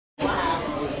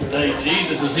Hey,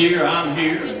 Jesus is here, I'm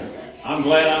here, and I'm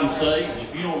glad I'm saved.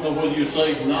 If you don't know whether you're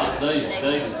saved or not, today is the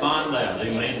day to find out.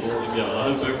 Amen. Glory to God. I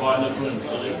hope everybody knows when they're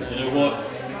saved. You know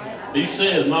what? He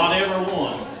says, not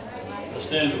everyone that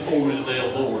stands before me today,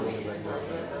 O Lord,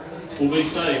 will be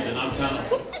saved. And I'm kind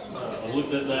of, I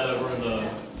looked at that over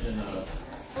in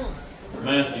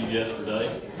Matthew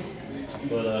yesterday.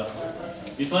 But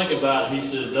you think about it, he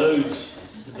said,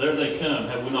 there they come.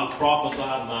 Have we not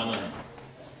prophesied in thy name?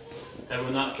 Have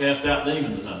we not cast out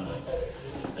demons in thy name?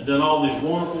 And done all these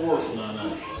wonderful works in thy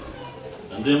name?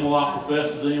 And then will I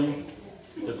profess to them,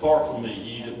 depart from me,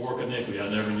 ye that work iniquity, I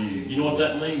never knew you. You know what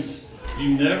that means?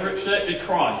 You never accepted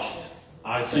Christ.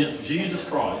 I sent Jesus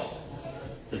Christ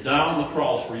to die on the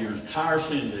cross for your entire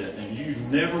sin debt, and you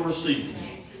never received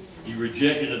him. You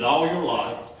rejected it all your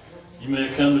life. You may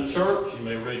have come to church, you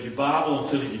may have read your Bible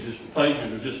until the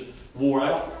pages are just wore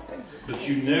out, but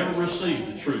you never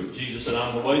received the truth. Jesus said,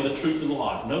 I'm the way, the truth, and the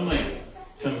life. No man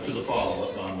cometh to the Father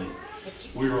but by me.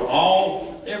 We are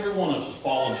all, every one of us has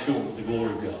fallen short of the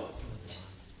glory of God.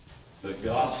 But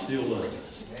God still loves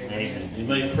us. Amen. He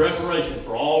made preparation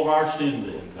for all of our sin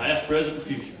debt, past, present, and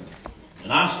future.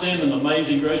 And I stand in the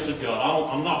amazing grace of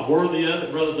God. I'm not worthy of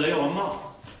it, Brother Dale, I'm not.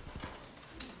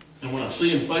 And when I see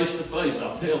him face to face,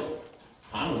 I'll tell him,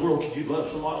 how in the world could you love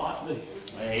somebody like me?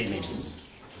 Amen.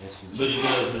 But he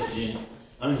does, Miss Jenny,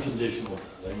 unconditional.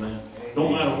 Amen.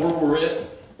 Don't matter where we're at,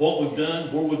 what we've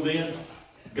done, where we've been.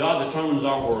 God determines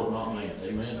our world, not man.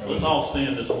 Amen. Let's all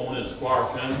stand this morning as the choir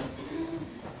comes.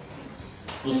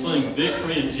 Let's sing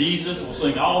Victory in Jesus. We'll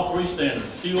sing all three standards.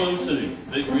 202,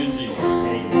 Victory in Jesus.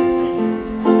 Amen.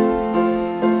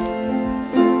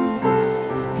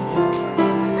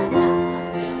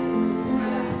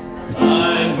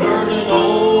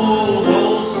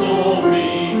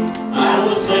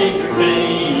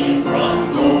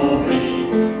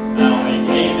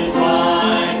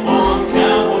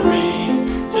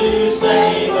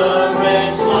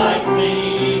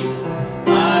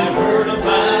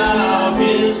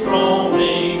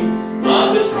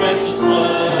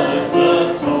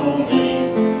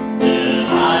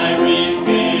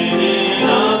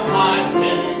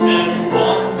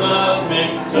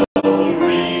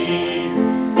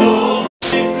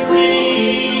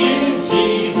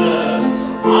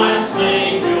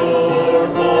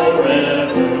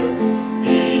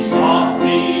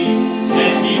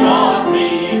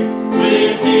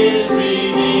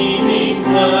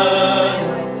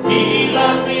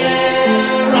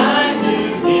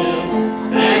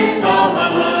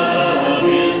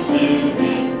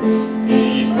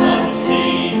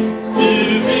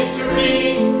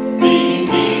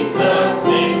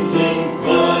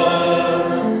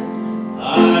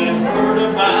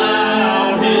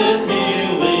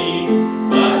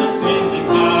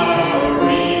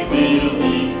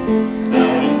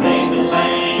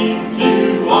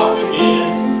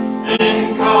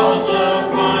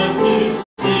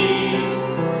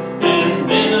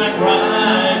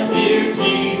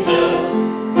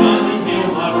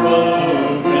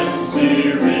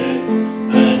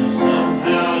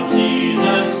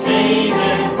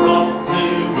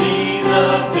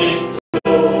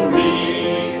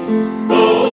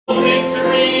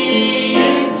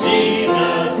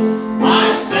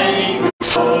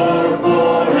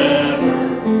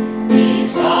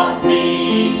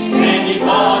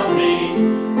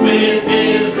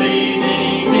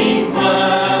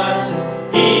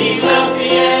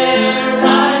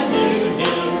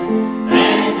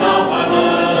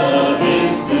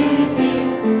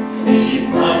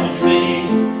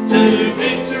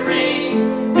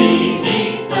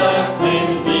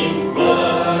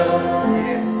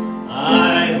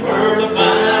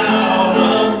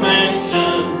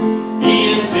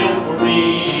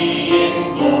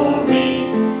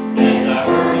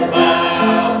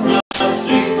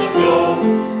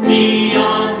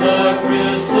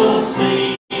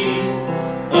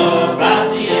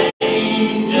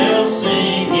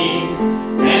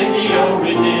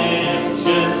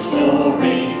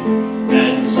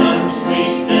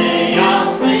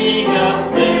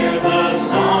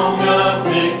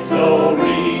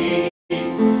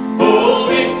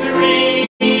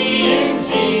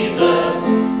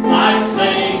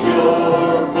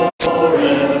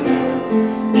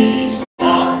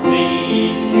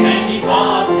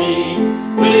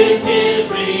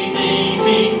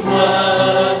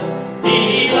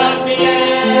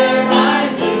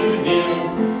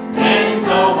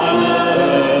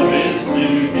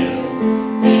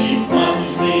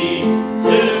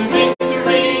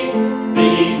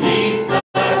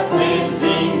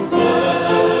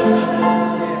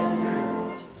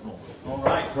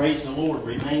 Praise the Lord.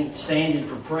 Remain standing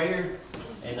for prayer.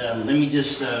 And let me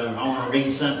just, I want to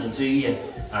read something to you.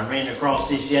 I ran across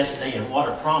this yesterday, and what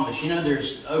a promise. You know,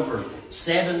 there's over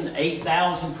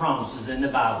 8,000 promises in the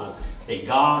Bible that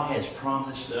God has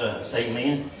promised us.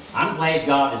 Amen. I'm glad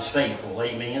God is faithful.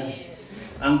 Amen.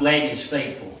 I'm glad He's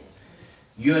faithful.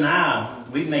 You and I,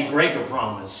 we may break a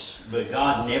promise, but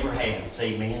God never has.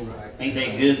 Amen. Ain't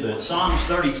that good? But Psalms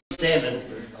 37,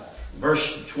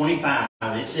 verse 25,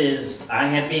 it says, I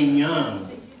have been young,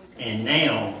 and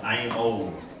now I am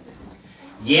old.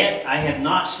 Yet I have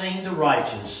not seen the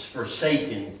righteous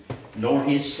forsaken, nor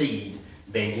his seed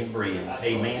begging bread.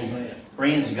 Amen.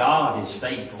 Friends, God is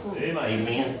faithful.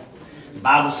 Amen. The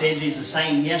Bible says He's the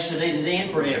same yesterday, today,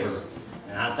 and forever.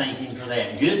 And I thank Him for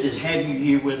that. Good to have you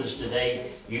here with us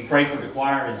today. You pray for the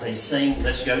choir as they sing.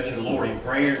 Let's go to the Lord in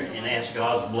prayer and ask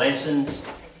God's blessings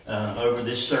over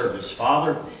this service.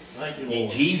 Father, in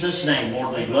Jesus' name,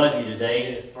 Lord, we love you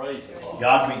today.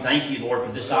 God, we thank you, Lord,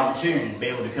 for this opportunity to be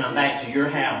able to come back to your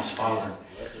house, Father.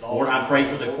 Lord, I pray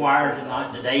for the choir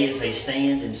tonight, today as they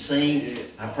stand and sing.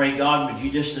 I pray, God, would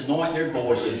you just anoint their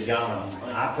voices, God.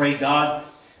 I pray, God,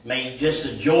 may just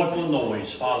a joyful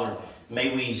noise, Father,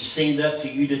 may we sing up to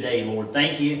you today, Lord.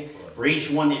 Thank you for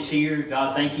each one that's here.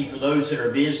 God, thank you for those that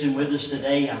are visiting with us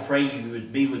today. I pray you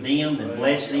would be with them and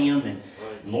bless them. And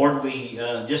Lord, we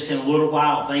just in a little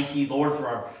while, thank you, Lord,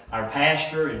 for our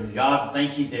pastor. And God,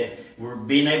 thank you that we're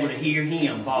being able to hear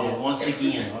him, Father, once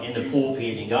again in the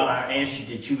pulpit. And God, I ask you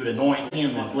that you would anoint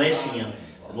him and bless him.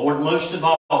 Lord, most of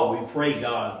all, we pray,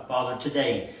 God, Father,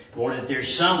 today, Lord, that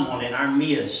there's someone in our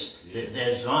midst that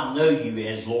does not know you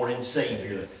as Lord and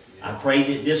Savior. I pray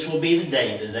that this will be the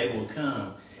day that they will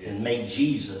come and make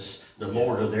Jesus the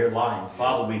Lord of their life.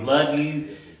 Father, we love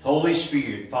you. Holy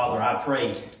Spirit, Father, I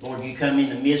pray, Lord, you come in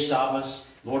the midst of us.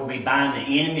 Lord, we bind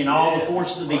the enemy and all the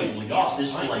forces of evil against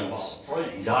this place.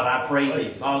 God, I pray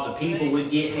that, Father, people would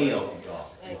get help.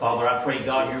 And Father, I pray,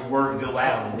 God, your word go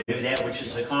out and do that which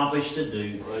is accomplished to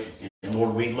do. And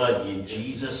Lord, we love you in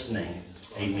Jesus' name.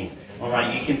 Amen. All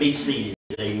right, you can be seated.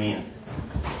 Amen.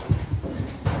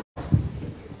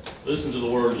 Listen to the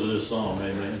words of this song,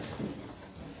 amen.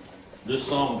 This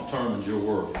song determines your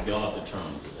work. God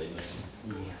determines it, amen.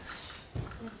 Yes.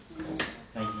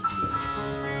 Thank you, Jesus.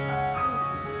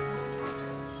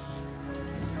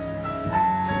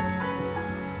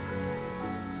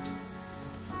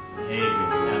 Amen.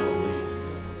 Hallelujah.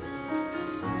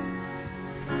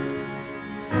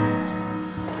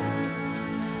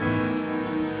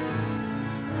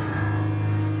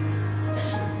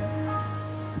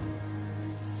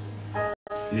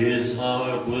 His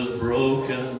heart was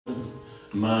broken,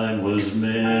 mine was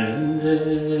mended.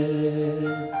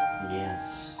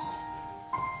 Yes.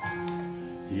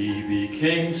 He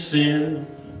became sin,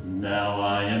 now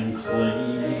I am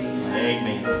clean.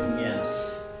 Amen.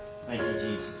 Yes. Thank you,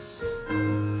 Jesus.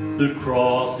 The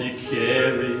cross he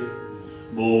carried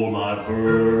bore my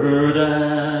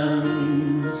burdens.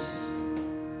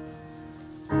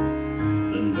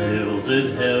 The nails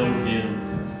that held him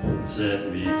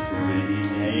set me free.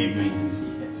 Amen.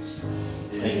 Yes.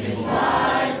 Thank you, Lord.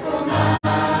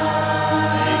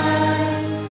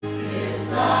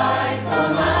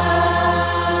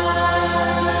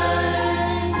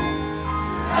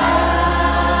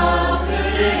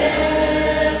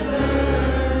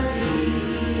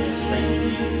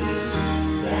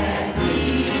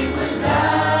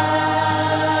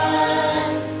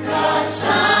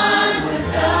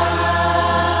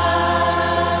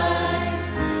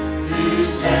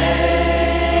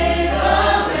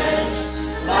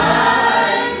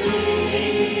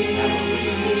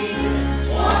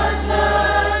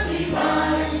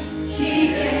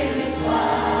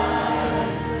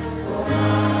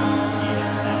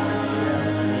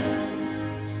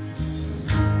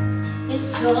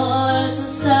 Source of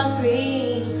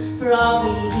suffering brought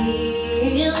me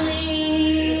healing.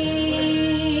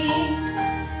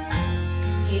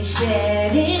 He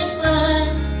shed his blood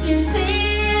to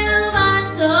fill my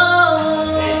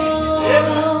soul.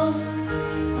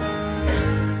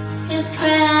 His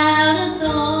crown of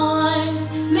thorns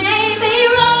made me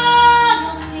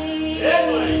royalty.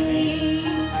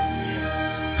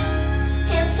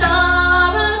 His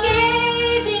sorrow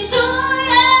gave me joy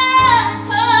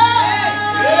and hope.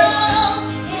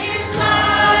 His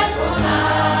life for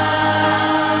mine.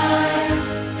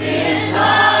 His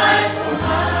life for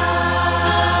mine.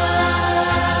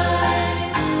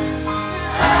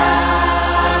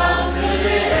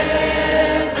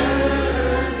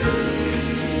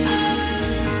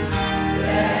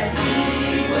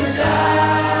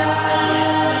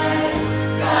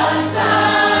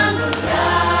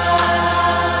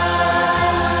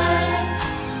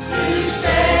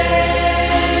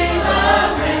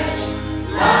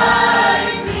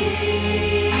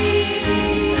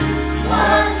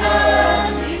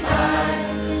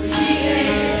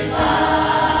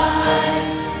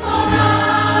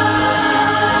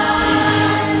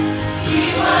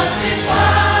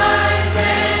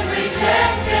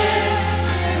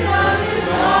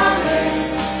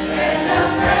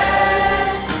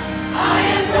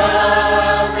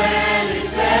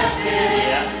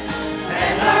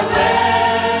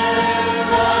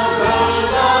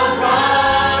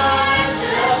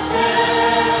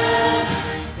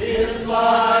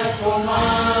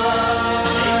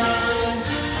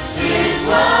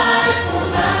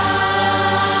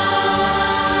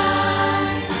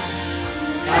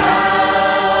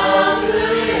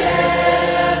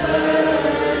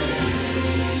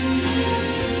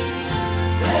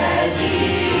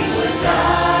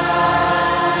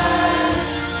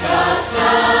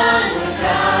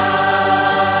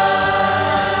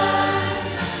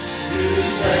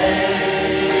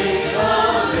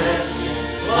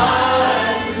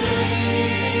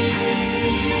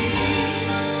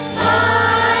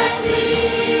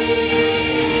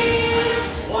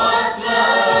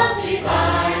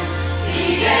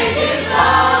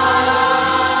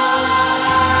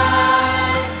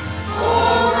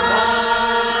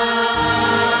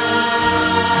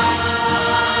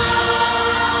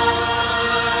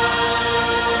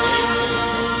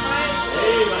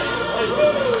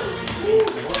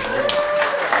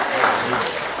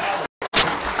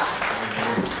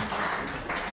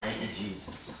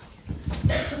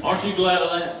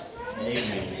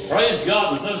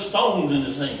 stones in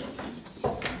his hand.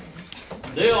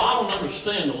 Dale, I don't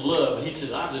understand the love. And he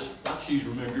said, I choose to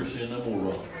remember your sin no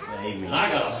more, Ron. Amen. And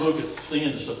I got a book of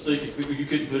sin that's so thick you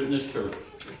couldn't put it in this church.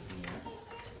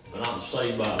 But I'm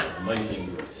saved by amazing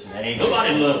grace. Amen.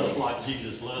 Nobody loves us like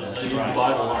Jesus loves us. That's They right. the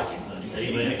Bible like it.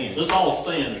 Amen. Amen. Let's all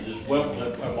stand and just welcome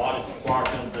our bodies. The choir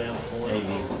comes down.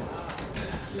 Amen.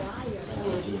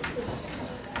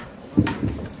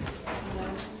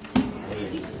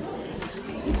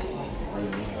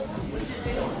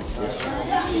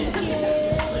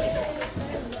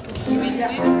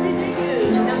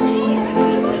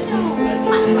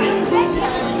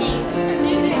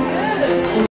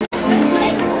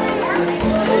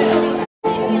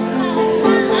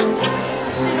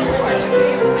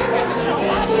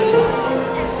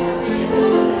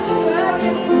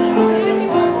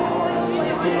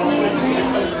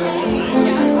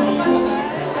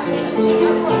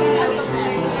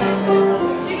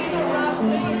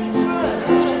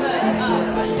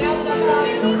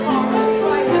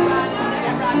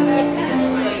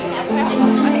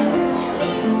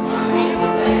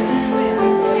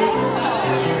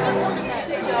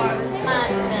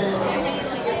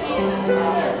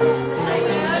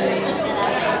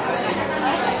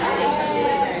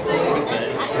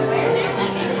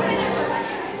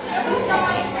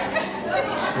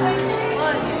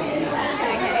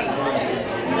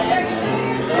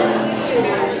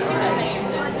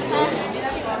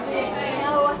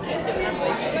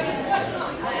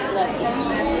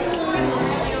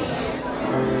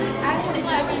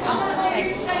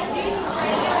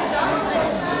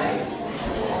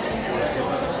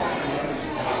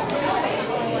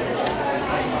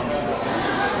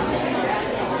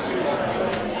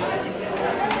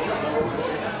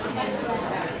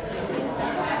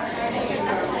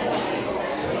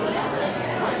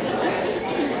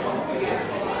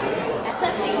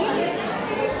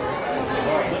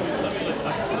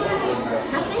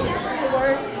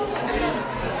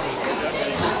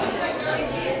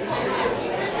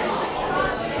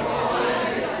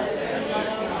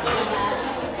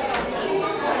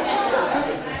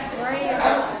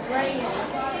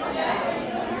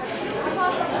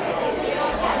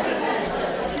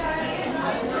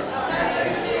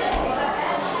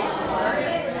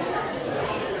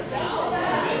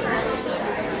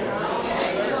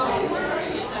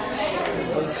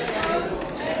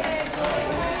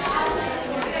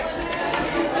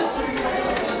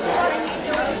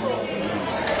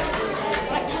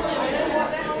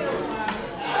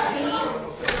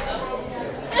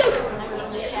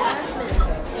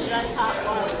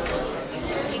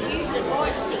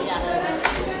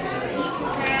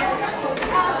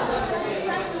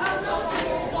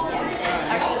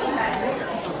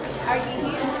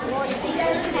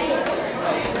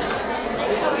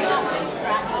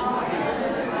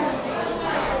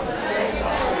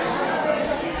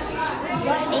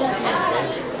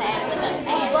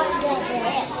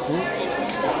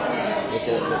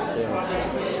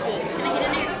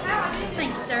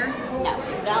 Thank you, sir. No,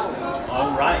 don't.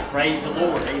 All right, praise the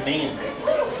Lord, amen.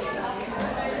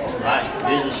 All right,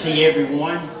 good to see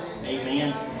everyone,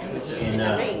 amen.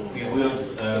 And we will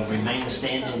remain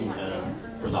standing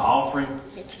for the offering.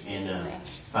 And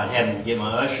if I'd have them get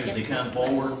my ushers to come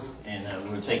forward, and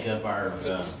we'll take up our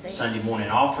Sunday morning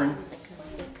offering.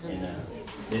 And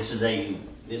this is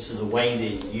a way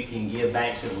that you can give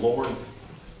back to the Lord.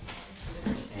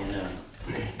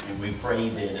 And we pray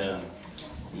that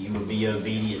you would be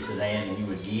obedient to that and you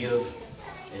would give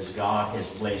as God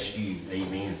has blessed you.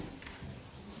 Amen.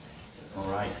 All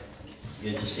right.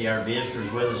 Good to see our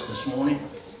visitors with us this morning.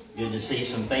 Good to see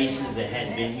some faces that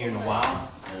hadn't been here in a while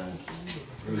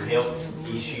through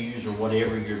health issues or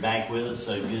whatever. You're back with us.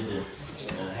 So good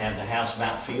to have the house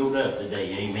about filled up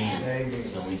today. Amen. Amen.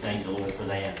 So we thank the Lord for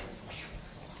that.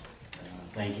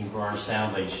 Thank Him for our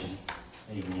salvation.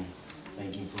 Amen.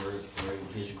 Thank Him for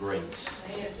His grace.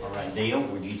 All right, Dale,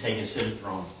 would you take us to the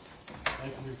throne?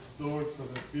 Thank you, Lord, for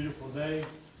this beautiful day.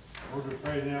 Lord, we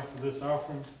pray now for this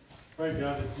offering. Pray,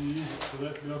 God, that you use it to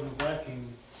lift buildings back.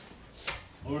 And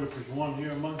Lord, if there's one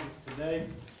here among us today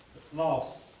that's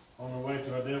lost on their way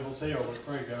to a devil's hell, we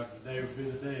pray, God, today would be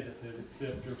the day that they'd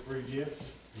accept your free gift.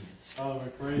 Yes. Father, we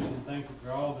praise and thank you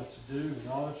for all that you do and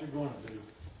all that you're going to do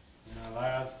in our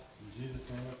lives. In Jesus'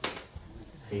 name we pray.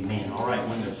 Amen. All right,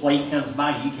 when the plate comes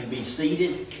by, you can be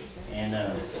seated. And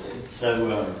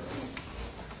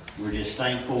we're just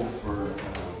thankful for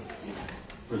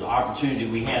the opportunity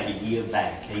we have to give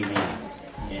back. Amen.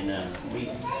 And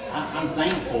I'm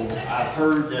thankful. I've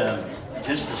heard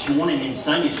just this morning in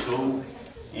Sunday school,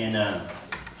 and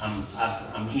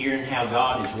I'm hearing how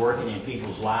God is working in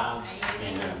people's lives.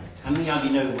 And how many of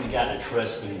you know we got to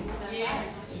trust Him?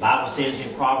 The Bible says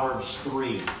in Proverbs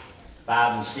 3,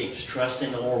 5 and 6, trust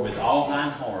in the Lord with all thine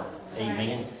heart.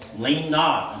 Amen. Lean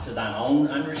not unto thine own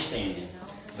understanding,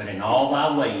 but in all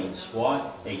thy ways,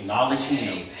 what? Acknowledge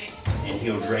Him, and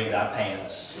He'll direct thy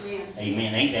paths.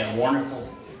 Amen. Ain't that wonderful?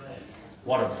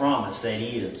 What a promise that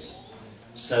is.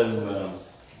 So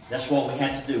that's what we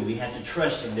have to do. We have to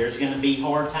trust Him. There's going to be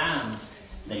hard times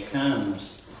that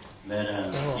comes, but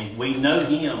if we know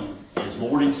Him as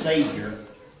Lord and Savior,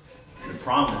 the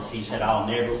promise, He said, I'll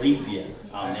never leave you.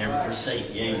 I'll never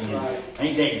forsake you. Amen.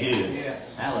 Ain't that good?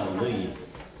 Hallelujah.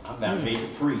 I'm about ready to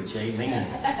preach. Amen.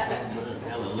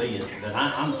 Hallelujah. But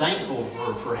I'm thankful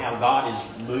for how God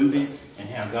is moving and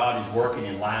how God is working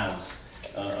in lives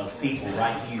of people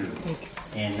right here.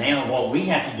 And now what we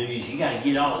have to do is you got to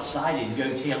get all excited and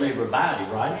go tell everybody,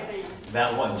 right,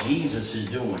 about what Jesus is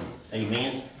doing.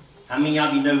 Amen. How many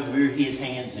of you know we're His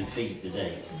hands and feet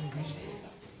today?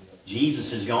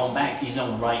 Jesus has gone back. He's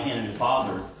on the right hand of the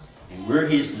Father. And we're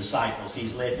His disciples.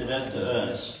 He's left it up to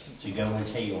us to go and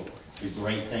tell the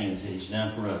great things that He's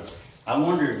done for us. I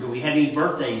wonder, do we have any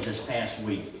birthdays this past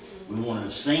week? We want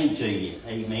to sing to you.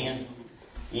 Amen.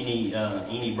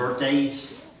 Any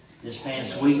birthdays this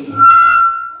past week?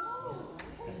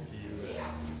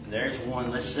 There's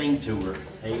one. Let's sing to her.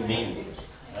 Amen.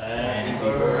 Happy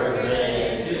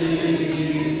birthday to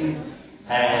you.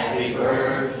 Happy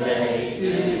birthday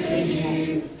to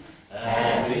you.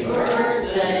 Happy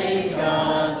birthday,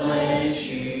 God bless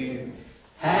you.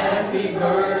 Happy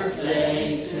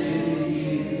birthday to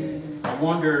you. I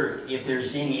wonder if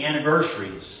there's any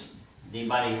anniversaries.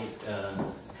 Anybody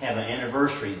have an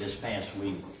anniversary this past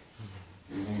week?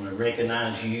 We want to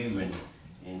recognize you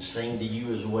and sing to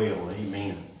you as well.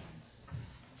 Amen.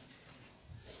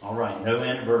 All right, no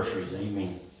anniversaries.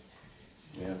 Amen.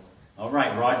 Yeah. All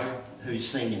right, Roger, who's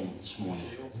singing this morning?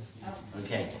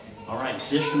 Okay. All right,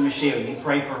 Sister Michelle, you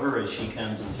pray for her as she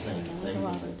comes and sings.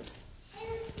 Amen.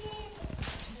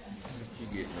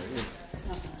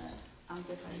 I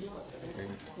guess I just was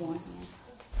one.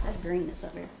 That's green that's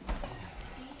up there.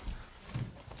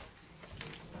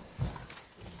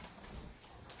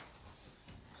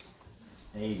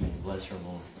 Amen. Bless her,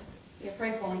 Lord. Yeah,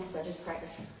 pray for me because I just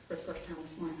practiced for the first time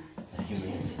this morning.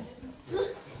 Amen.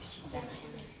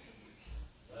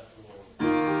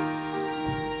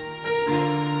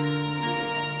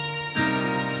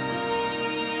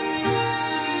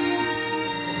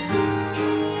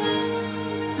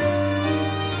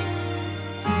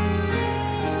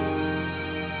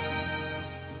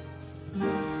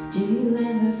 Do you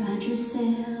ever find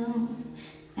yourself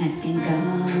asking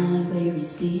God where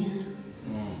He's been?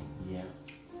 Yeah.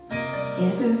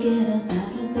 Ever get up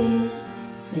out of bed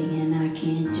saying I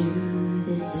can't do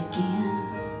this again?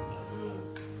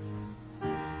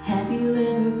 Have you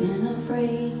ever been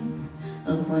afraid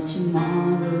of what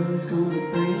tomorrow's gonna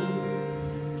bring?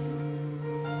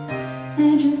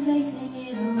 And you're facing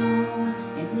it alone,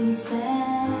 at least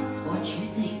that's what you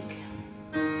think.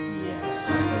 Yes.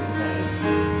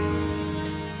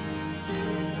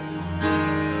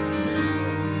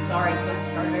 Sorry, let's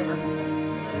start over.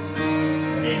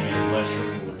 Amen. Bless her,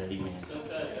 Lord. Amen.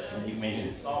 Amen.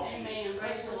 Amen.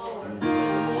 Praise the Lord.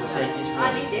 Lord, take His I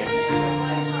way. need this.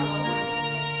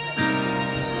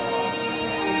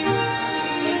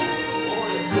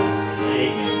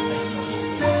 Amen. Thank you,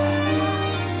 Jesus.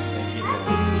 Thank you, Lord.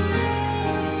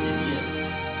 Yes.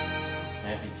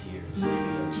 Happy tears.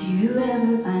 Do you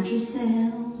ever find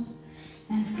yourself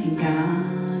asking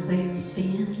God where He's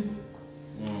been?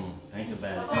 Think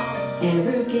about it.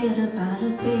 Ever get up out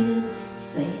of bed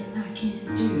saying I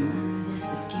can't do this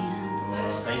again?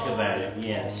 Think about it.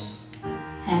 Yes.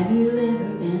 Have you ever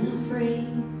been afraid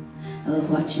of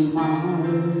what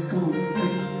tomorrow's gonna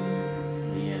bring?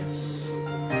 Yes.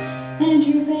 And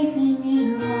you're facing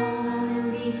it alone, at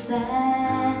least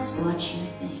that's what you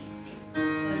think.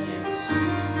 Yes.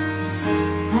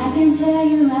 I can tell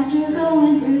you after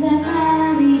going through that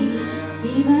valley,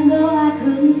 even though I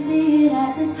couldn't see it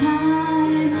at the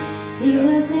time, it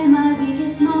was in my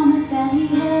weakest moments that He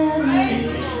held me.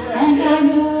 And I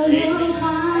know no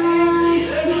time,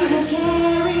 He will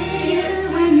carry you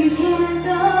when you can't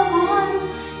go on.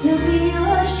 He'll be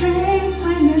your strength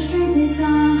when your strength is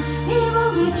gone. He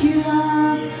will lift you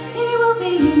up, He will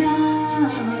be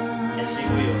enough Yes, He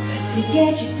will. Thank to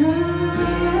get you through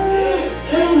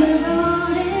when the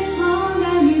road is long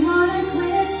and you wanna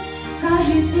quit, 'cause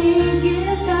you think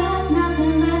you've got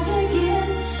nothing left to give.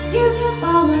 You can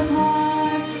fall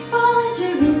apart, fall into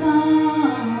His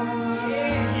arms. you.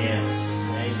 Yes.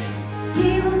 Amen. He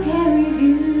will carry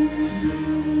you.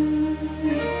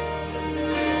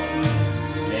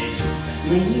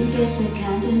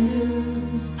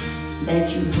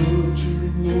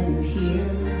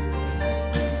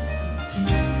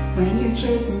 when you're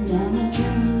chasing down a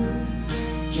dream,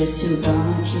 just to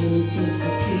watch it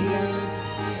disappear.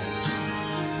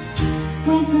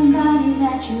 When somebody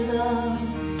that you love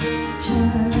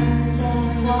turns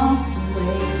and walks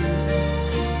away,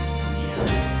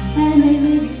 and they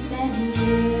leave you standing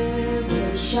here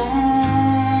with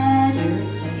shattered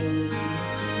faith.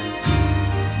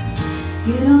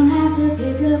 You don't have to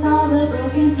pick up all the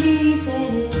broken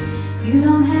pieces. You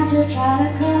don't have to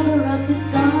try to cover up the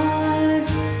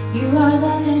scars. You are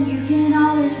loved and you can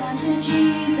always run to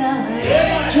Jesus.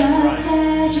 Just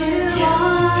as you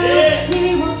are,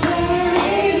 He will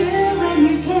carry you when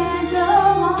you can't go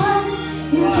on.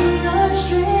 He'll be your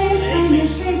strength when your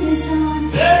strength is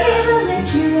gone. He will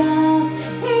lift you up.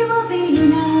 He will be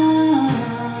enough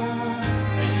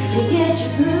to get you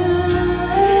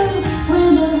through when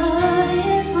the road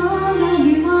is long and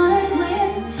you wanna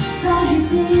quit, 'cause you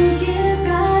think you've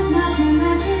got nothing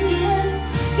left to give.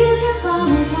 You can fall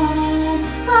apart,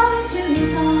 fall into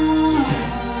His arms.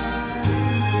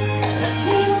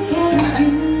 He will carry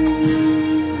you.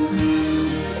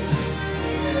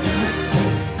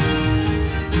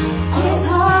 His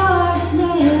heart is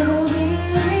never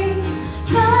weary.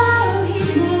 No,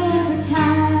 He's never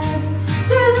tired.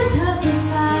 Through the toughest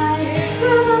fight,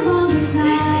 through the longest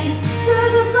night, through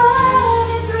the blood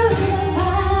and through the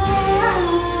fire,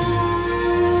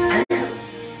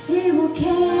 He will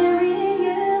carry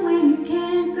you when you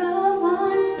can't go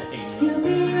on. He'll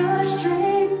be your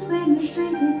strength when your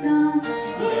strength is gone.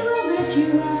 He will lift you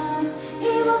up.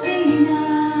 He will be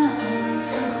enough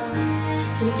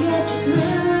to get you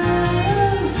through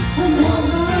when the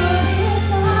road is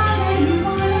long and you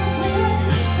wanna quit,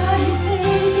 'cause you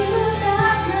think you've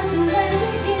got nothing left to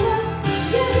give.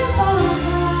 You can fall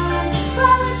apart,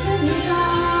 fall into His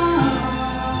arms.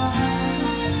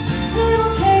 He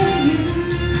will carry you.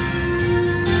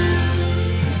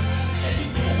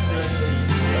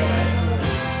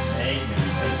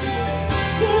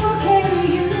 He will carry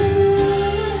you.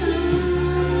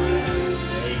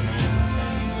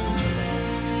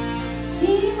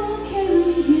 He will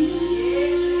carry you.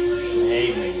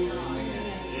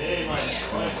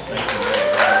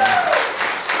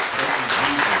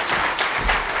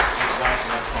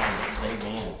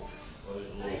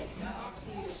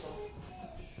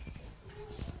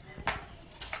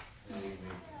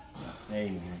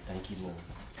 Amen. Thank you, Lord.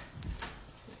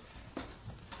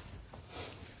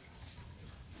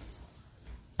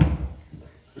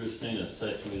 Christina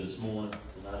texted me this morning,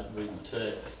 and I didn't read the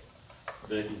text.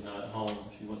 Becky's not at home.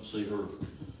 She went to see her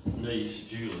niece,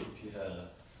 Julie. She had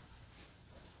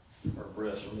her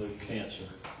breast removed cancer,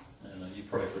 and you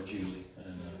pray for Julie.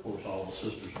 And of course, all the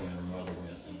sisters went, her mother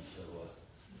went, and so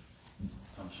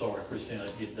I'm sorry, Christina, I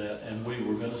didn't get that. And we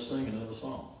were going to sing another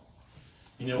song.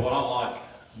 You know what I like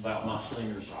about my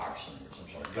singers, our singers, I'm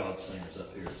sorry, God's singers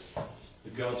up here.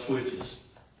 If God switches,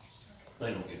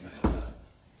 they don't get mad about it.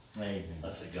 Amen.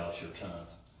 I said, God's your time.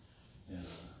 And,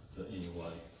 but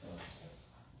anyway,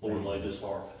 Lord laid this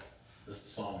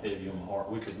song heavy on my heart.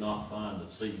 We could not find the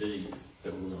CD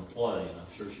that we were going to play, and I'm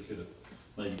sure she could have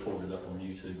maybe poured it up on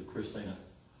YouTube. But Christina,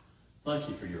 thank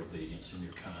you for your obedience and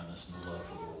your kindness and the love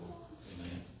for the Lord.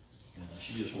 Amen. And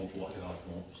she just wants what God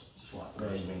wants, just like the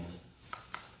rest of us.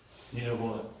 You know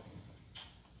what?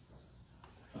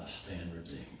 I stand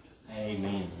redeemed.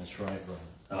 Amen. That's right, brother.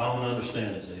 I don't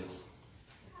understand it, Dale.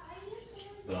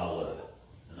 But I love it,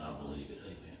 and I believe it.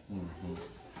 Amen. Mm-hmm.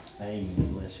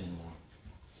 Amen. Bless you, Lord.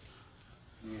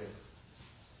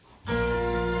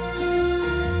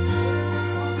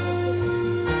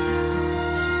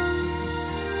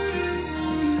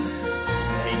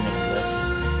 Amen. Bless you.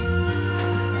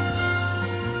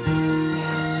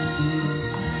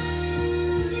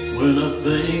 When I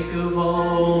think of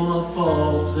all my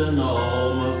faults and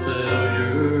all my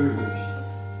failures,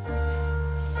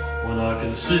 when I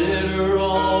consider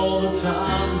all the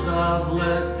times I've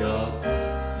let God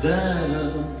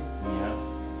down,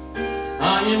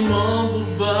 I am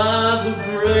humbled by the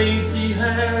grace He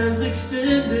has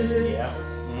extended. Yeah.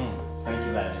 Thank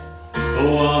you, Daddy.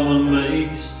 Oh, I'm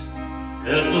amazed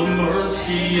at the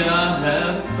mercy I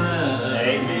have found.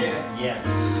 Amen. Yes.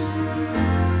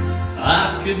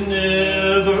 I could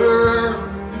never earn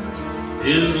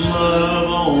His love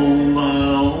on my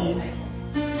own.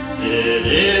 Yet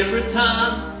every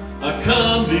time I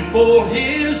come before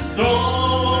His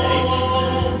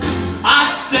throne,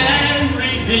 I stand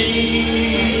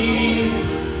redeemed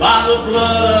by the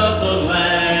blood of the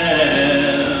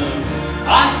Lamb.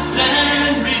 I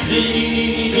stand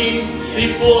redeemed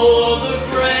before the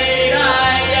great I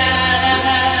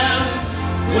am.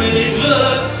 When He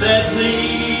looks at me,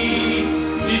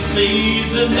 He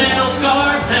sees the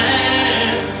nail-scarred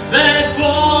hand that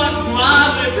bought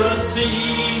my liberty.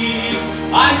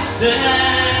 I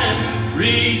stand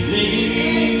redeemed.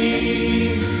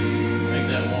 Make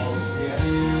that one.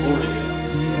 Glory to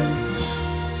God.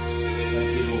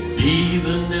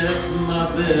 Even at my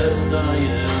best, I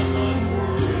am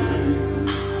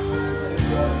unworthy.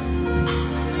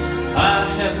 I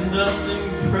have nothing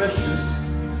precious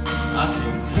I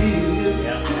can give.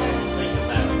 Think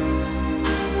about it.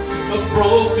 A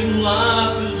broken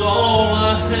life is all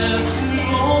I have to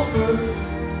offer.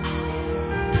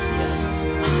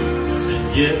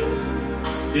 And yet,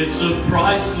 it's a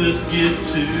priceless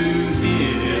gift to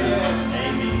Him.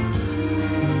 Amen.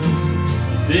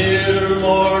 Bitter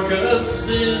mark of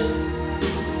sin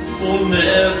will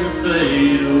never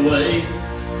fade away.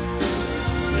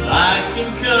 And I can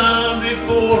come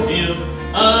before Him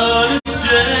unashamed.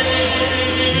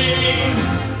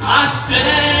 I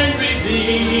stand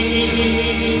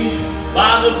redeemed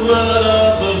by the blood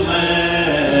of the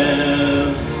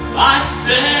Lamb. I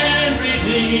stand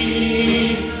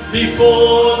redeemed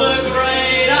before the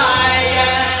great I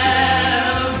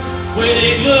am. When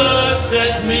He looks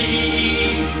at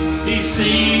me, He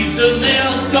sees the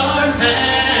nail-scarred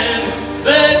hand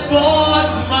that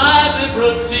bought my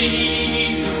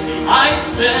liberty. I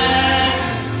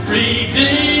stand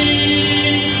redeemed.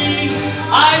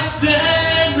 I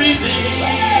stand redeemed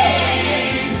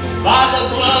by the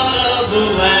blood of the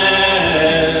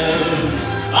Lamb.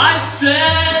 I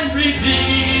stand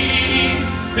redeemed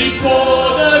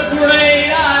before the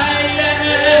great I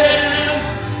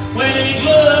am. When He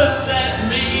looks at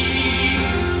me,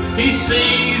 He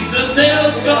sees the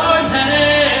nail-scarred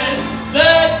hand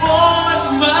that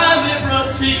bought my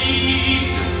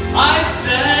liberty. I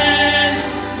stand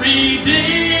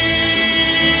redeemed.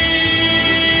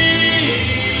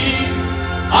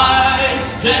 I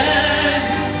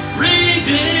stand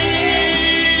redeemed.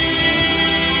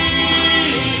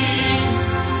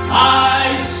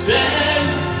 I stand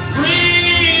redeemed.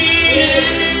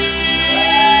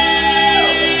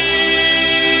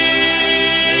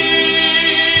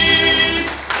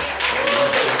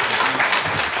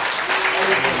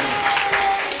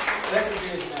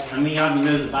 I mean, I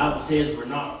know the Bible says we're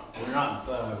not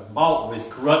bought with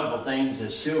corruptible things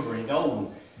as silver and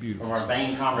gold from our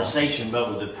vain conversation, but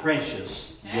with the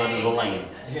precious blood of the Lamb,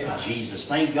 Jesus.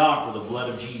 Thank God for the blood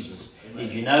of Jesus.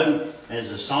 Did you know,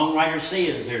 as the songwriter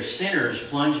says, there's sinners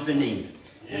plunged beneath,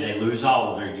 and they lose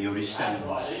all of their guilty stains.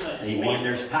 Amen.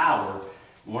 There's power,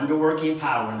 wonder-working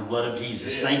power in the blood of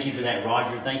Jesus. Thank you for that,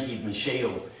 Roger. Thank you,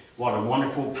 Michelle. What a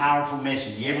wonderful, powerful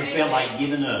message. You ever felt like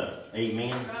giving up?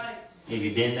 Amen. Have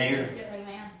you been there?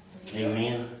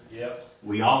 Amen. Yep.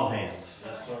 We all have.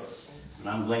 Yes, sir. And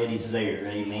I'm glad He's there.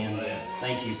 Amen.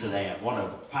 Thank you for that. What a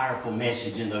powerful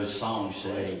message in those songs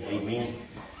today. Amen.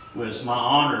 Well, it's my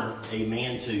honor,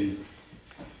 amen,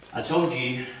 I told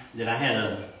you that I had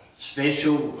a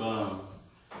special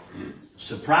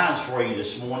surprise for you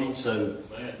this morning. So,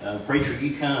 preacher,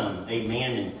 you come.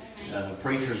 Amen. And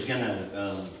preacher's going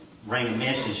to bring a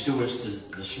message to us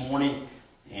this morning.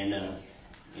 And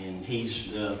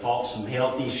he's fought some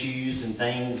health issues and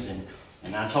things.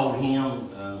 And I told him,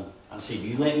 I said,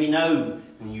 you let me know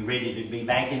when you're ready to be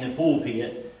back in the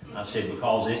pulpit. I said,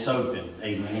 because it's open.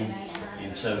 Amen.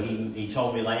 And so he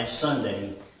told me last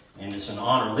Sunday, and it's an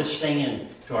honor. Let's stand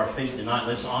to our feet tonight.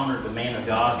 Let's honor the man of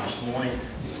God this morning.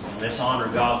 And let's honor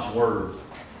God's Word.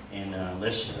 And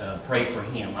let's pray for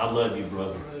him. I love you,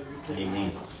 brother.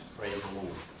 Amen. Praise the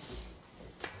Lord.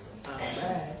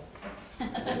 Amen.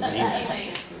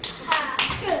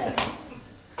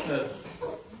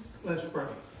 Let's pray.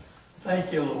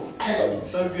 Thank you, Lord.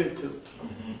 So good to us.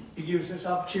 You give us this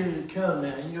opportunity to come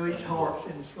now. You know each heart's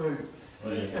in this room.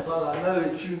 And Father, I know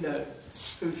that you know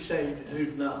who's saved and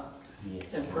who's not.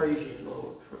 Yes. And praise you,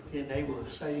 Lord, for being able to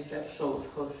save that soul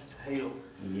close to hell.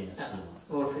 Yes.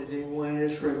 Lord, if there's anyone in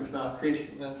this room who's not a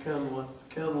Christian, then come on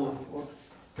for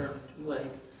eternity too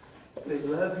late. We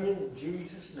love you in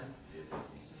Jesus' name.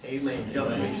 Amen. Y'all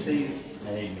can be seated.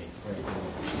 Amen. Praise the Lord.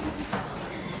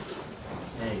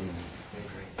 Amen.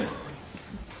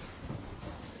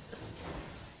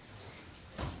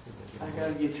 I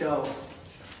gotta get y'all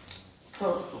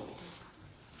comfortable.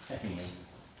 Amen.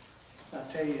 I'll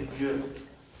tell you a joke.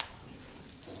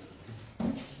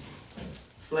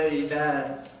 This lady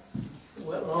died.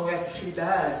 Well, long after she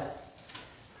died,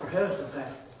 her husband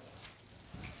passed.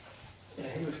 And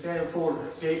he was standing before the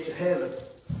gates of heaven.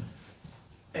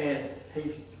 And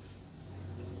he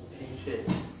said,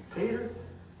 Peter,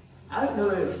 I didn't know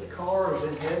there was cars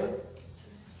in heaven.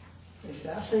 He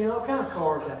said, I see all kind of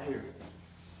cars out here.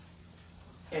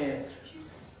 And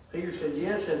Peter said,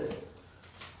 yes, and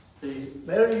The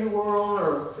better you were on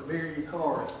earth, the bigger your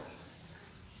car is.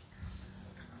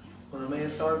 When a man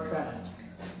started crying,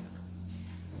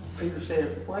 Peter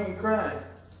said, "Why are you crying?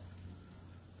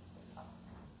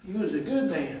 You was a good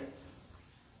man,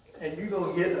 and you're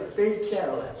going to get a big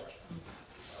Cadillac.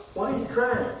 Why are you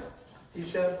crying?" He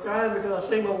said, "I'm crying because I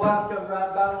see my wife come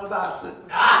right by on a bicycle."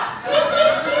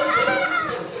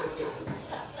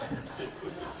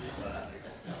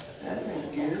 That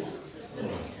ain't good.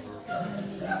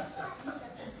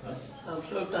 I'm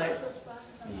so thankful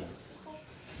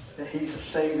that He's a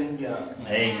saving God.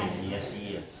 Amen. Yes,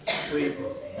 He is. We,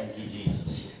 Thank you,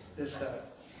 Jesus. this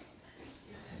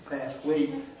past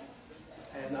week,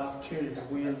 I had an opportunity to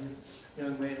win a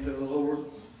young man to the Lord.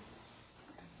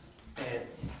 And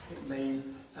it means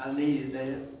I needed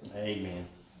that. Amen.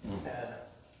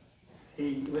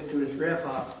 He went to his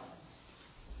grandpa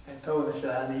and told him,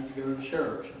 said, "I need to go to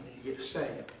church. I need to get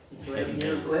saved." He's 11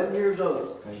 years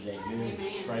old. Praise that good.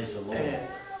 Praise the Lord.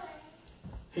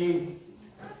 And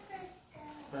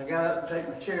when I got up to take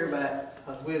my chair back,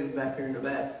 I was with him back here in the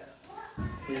back.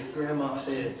 His grandma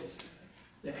said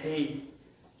that he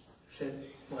said,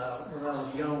 well, when I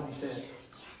was young, he said,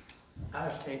 "I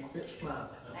just can't quit smiling."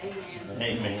 Amen.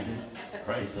 Amen.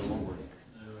 Praise the Lord.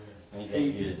 Ain't that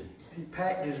good? He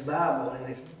packed his Bible in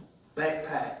his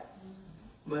backpack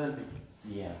Monday.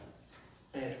 Yeah.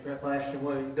 And his grandpa asked him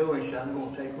what he was doing. He said, "I'm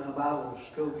going to take my Bible to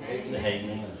school."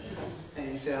 Amen. And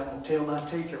he said, "I'm going to tell my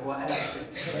teacher what happened."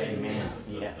 Amen.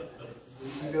 Yeah.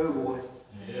 You go, boy.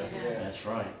 That's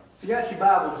right. If you got your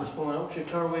Bibles this morning, I want you to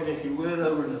turn with me, if you would,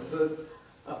 over to the book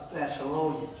of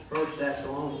Thessalonians, 1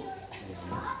 Thessalonians.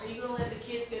 Are you going to let the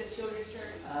kids go to children's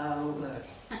church? I don't know.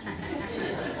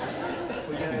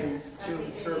 We got any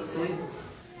children's church leaders?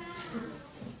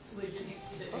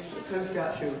 Who's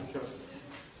got children's church?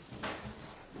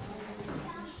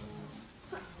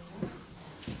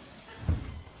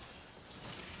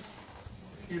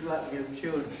 If you'd like to get a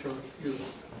children's church, you're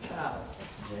a child.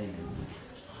 Amen.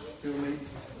 You'll meet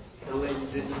the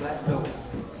ladies in the back door.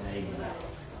 Amen.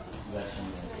 Bless you.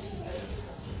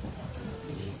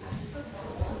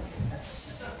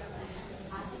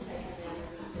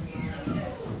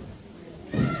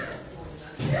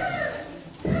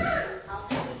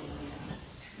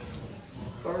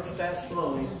 First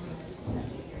Thessalonians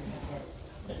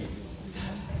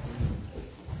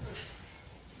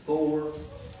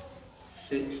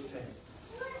 4:16.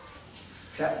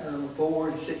 Chapter number 4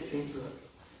 and 16th verse.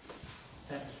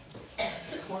 That's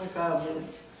 25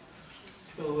 minutes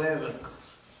to 11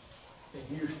 in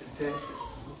Houston, Texas.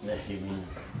 Amen.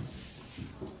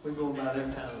 We're going by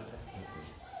that time of day.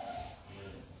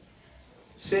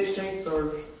 16th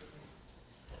verse,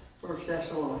 1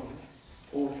 Thessalonians,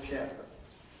 4th chapter.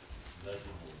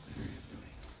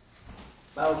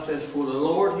 Bible says, "For the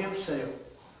Lord Himself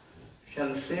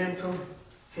shall descend from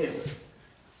heaven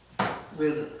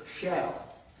with a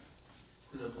shout,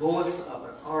 with the voice of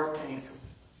an archangel,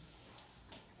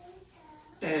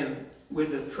 and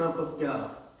with the trump of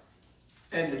God,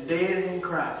 and the dead in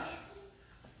Christ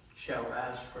shall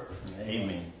rise first.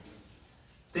 Amen.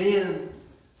 Then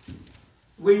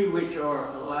we which are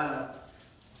alive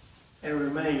and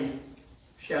remain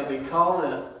shall be caught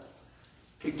up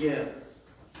together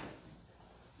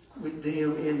with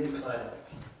them in the clouds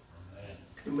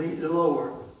to meet the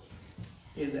Lord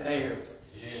in the air.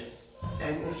 Yes.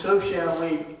 And so shall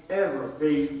we ever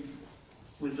be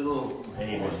with the Lord."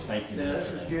 Amen. Thank you. Now, this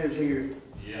is good here.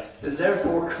 Yeah. "And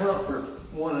therefore comfort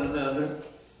one another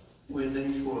with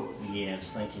these words."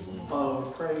 Yes, thank you, Lord. Father,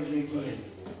 praise you again.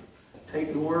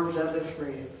 Take the words I just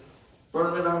read, burn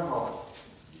them in our heart.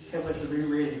 Help us to be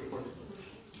ready for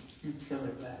you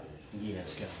coming back.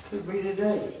 Yes, God. Could be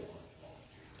today.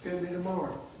 Could be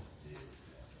tomorrow.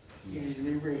 You need to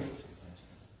be ready.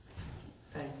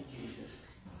 Thank you, Jesus.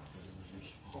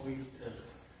 All you've done.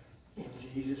 In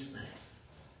Jesus' name.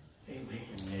 Amen.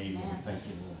 Amen. Thank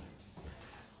you, Lord.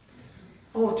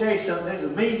 I want to tell you something. There's a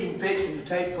meeting fixing to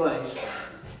take place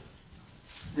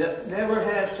that never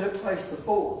has took place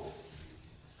before.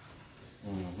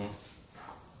 Mm-hmm.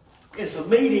 It's a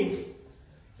meeting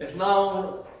that's not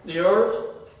on the earth.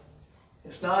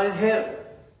 It's not in heaven.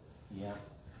 Yeah.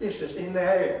 It's just in the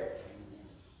air.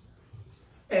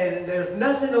 And there's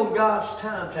nothing on God's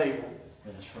timetable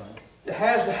That's right. that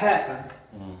has to happen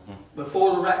Mm-hmm.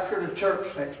 before the rapture of the church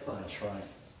takes place. That's right.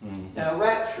 Mm-hmm. Now,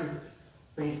 rapture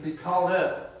means to be called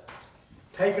up,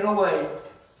 taken away.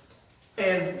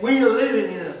 And we are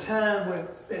living in a time when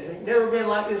it ain't never been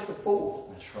like this before.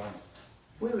 That's right.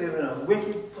 We live in a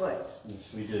wicked place. Yes,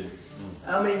 we do. Mm-hmm.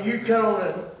 I mean, you come on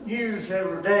the news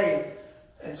every day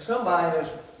and somebody has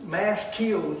mass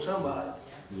killed somebody.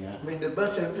 Yeah. I mean, the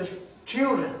bunch of just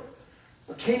children,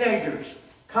 or teenagers,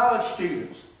 college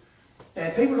students,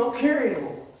 and people don't care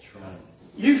anymore. That's right.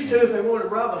 Used to, if they wanted to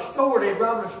rob a store, they'd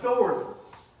rob a store.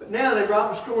 But now they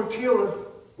rob a store and kill the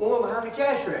woman behind the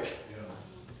cash register.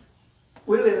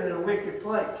 We live in a wicked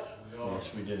place.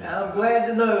 Yes, we do. And I'm glad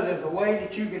to know there's a way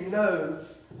that you can know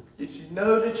that you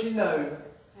know that you know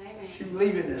Amen. that you're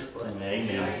leaving this place. Amen.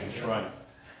 That's right.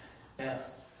 Now,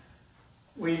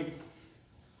 we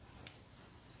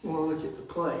want to look at the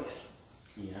place.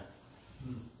 Yeah.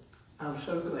 I'm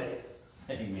so glad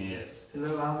Amen. to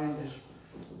know I'm in this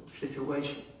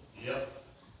situation. Yep.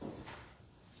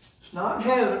 It's not in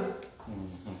heaven.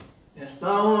 Mhm. It's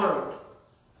not on earth.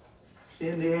 It's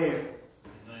in the air.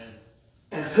 Amen.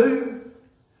 And who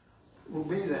will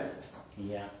be there?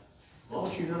 Yeah. I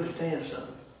want you to understand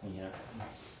something. Yeah.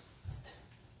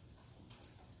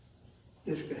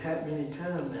 This could happen any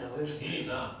time now. Listen.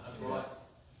 Anytime, that's right.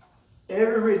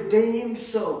 Every redeemed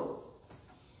soul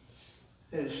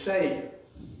that is saved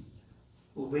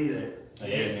will be there.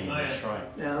 Amen. That's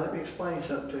right. Now, let me explain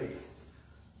something to you.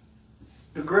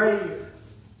 The grave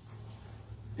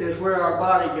is where our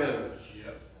body goes.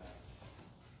 Yep.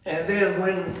 And then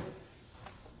when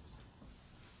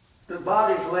the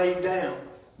body's laid down,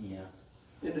 Yeah.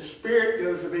 then the spirit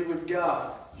goes to be with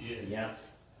God Yeah. Yeah.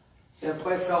 in a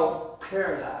place called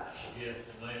paradise. Yes,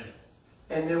 amen.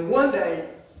 And then one day,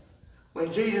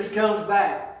 when Jesus comes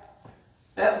back,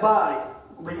 that body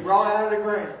will be brought out of the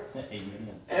ground.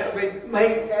 Amen. And it'll be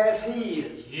made as he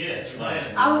is. Yes,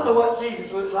 amen. I don't know what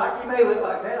Jesus looks like. He may look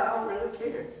like that. I don't really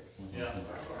care. Yeah.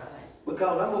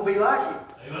 Because I'm going to be like him.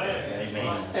 Amen. Amen.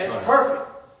 And That's it's right. perfect.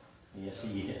 Yes,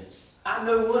 he is. I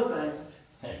know one thing.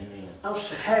 Amen. I'm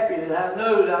so happy that I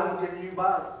know that I'm going to get a new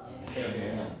body.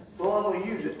 Amen. Well, I'm going to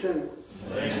use it too.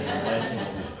 Amen. Bless him.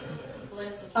 Bless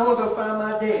them. I'm going to go find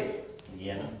my daddy.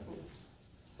 Yeah.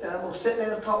 And I'm going to sit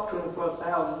down and talk to him for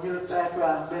 1,000 minutes after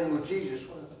I've been with Jesus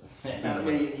for about a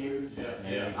million years. Yeah,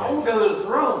 There yeah. you I want go. to go to the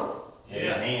throne.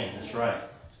 Amen. That's right.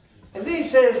 And then he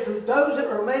says, to those that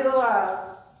remain alive,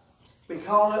 be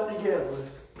called up together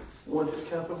with one that's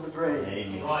come from the grave.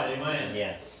 Amen. Right, amen.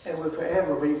 Yes. And will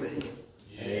forever be with him.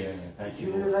 Yeah. Amen. Thank Did you,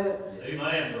 you hear Lord. that?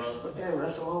 Amen, brother. Forever,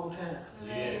 that's a long time.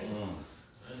 Yeah. Mm.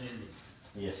 And then-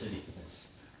 Yes, it is.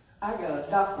 I got a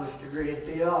doctorate degree in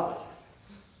theology.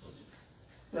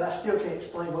 But I still can't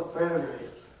explain what forever is.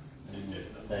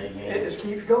 It Amen. just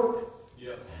keeps going.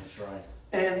 Yep. That's right.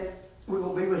 And we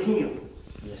will be with him.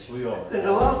 Yes, we are. There's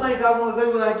a lot of things I want to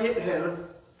do when I get to heaven.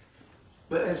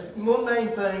 But one main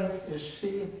thing is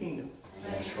seeing him.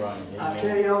 That's right. I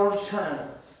tell Amen. you all the time,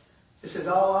 this is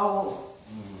all I want.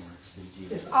 See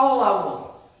Jesus. It's all I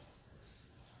want.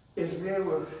 Is to be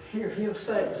able to hear him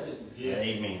say, Yeah.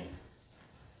 Amen.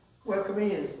 welcome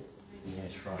in,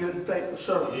 That's right. good and faithful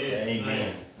servant. Yeah.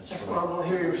 Amen. That's That's what I right. want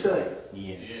to hear him say.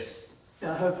 Yes.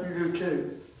 And I hope you do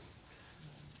too.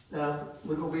 Now,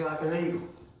 we're going to be like an eagle.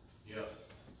 Yep.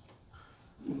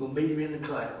 We're going to meet him in the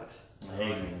clouds.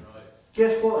 Amen. Right.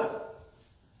 Guess what?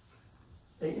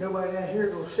 Ain't nobody out here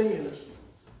going to see us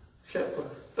except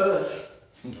for us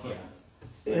Yeah.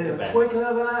 in Think a about it. twinkling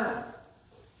of an eye.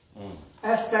 Mm.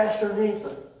 That's faster than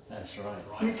anything. That's right.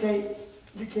 You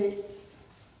can't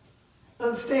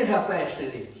understand how fast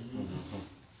it is.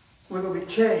 We're going to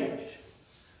be changed.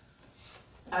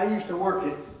 I used to work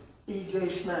at E.J.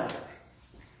 Snyder's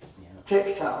Yeah.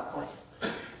 textile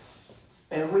plant.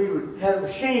 And we would have a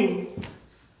machine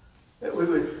that we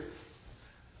would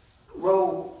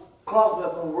roll cloth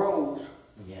up on rolls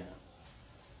Yeah.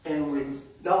 and we'd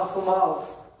doff them off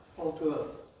onto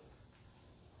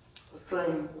a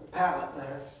thing pallet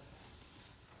there.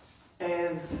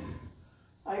 And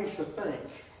I used to think,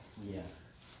 Yeah.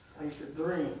 I used to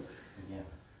dream Yeah.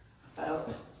 how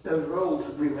those rolls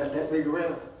would be about that big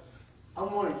around. I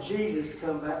wanted Jesus to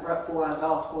come back right before I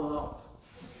doffed one off.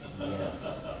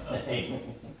 Yeah.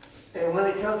 Amen. And when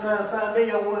they come trying to find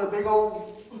me, I wanted a big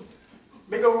old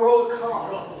roll of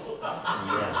cards.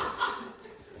 Yeah.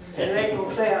 And they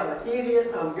gonna say I'm an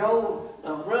idiot, I'm gone,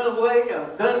 I'm run away,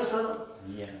 I've done something.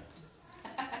 Yeah.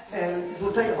 And it's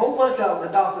gonna take a whole bunch of them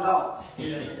to doff it off.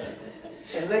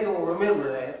 And they gonna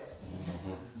remember that.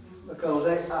 Because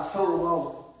I told them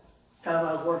all the time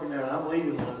I was working there, I'm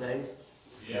leaving one day.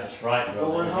 Yeah. That's right, brother.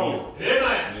 Going home.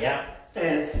 Amen. Yeah.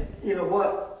 And you know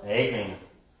what? Amen.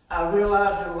 I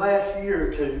realized in the last year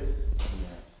or two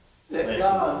Yeah. that Bless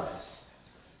God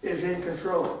you. is in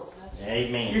control.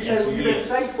 Amen. You Yes, said, well, he you've been is.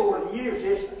 saved 40 years,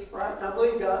 yes, that's right. And I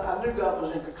believe God, I knew God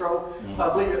was in control. Mhm. I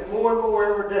believe it more and more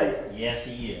every day. Yes,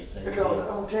 he is. Because I'm Amen.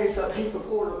 going to tell you something, he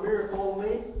performed a miracle on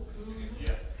me. Yeah.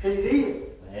 He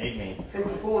did. Amen. He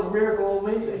performed a miracle on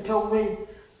me. They told me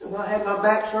when I had my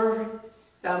back surgery,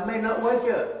 I may not wake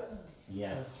up.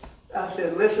 Yeah. I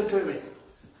said, listen to me.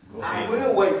 Go I ahead.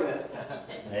 will wake up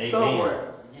Amen. somewhere.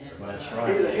 That's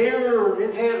Either right. here or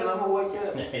in heaven, I'm gonna wake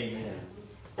up. Amen.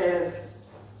 And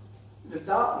the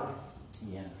doctor,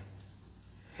 Yeah.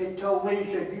 he told me,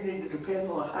 he said, you need to depend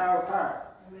on a higher power.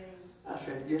 I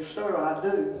said, yes, sir, I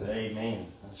do. Amen.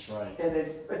 That's right. And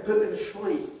they put me to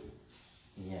sleep,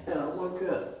 Yeah. and I woke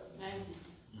up.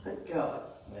 Thank God.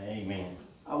 Amen.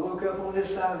 I woke up on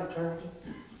this side of eternity.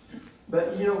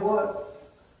 But you know what?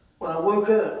 When I woke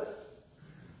up,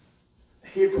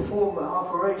 he had performed my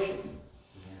operation.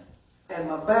 Yeah. And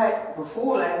my back,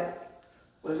 before that,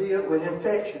 was eaten with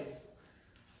infection.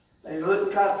 They looked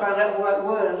and tried to find out what it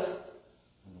was.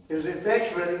 It was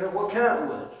infection, but they didn't know what kind it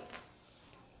was.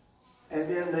 And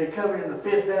then they come in the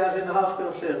 5th day I was in the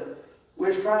hospital and said,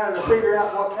 we're trying to figure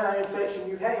out what kind of infection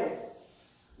you had.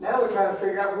 Now we're trying to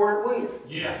figure out where it went.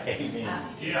 Yeah, Amen.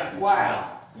 yeah.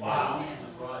 Wow. Wow,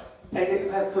 that's right. And they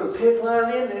had to put a PICC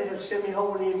line in, they had to send me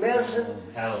home and need medicine.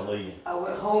 Hallelujah. I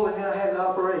went home and then I had an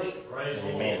operation. Praise the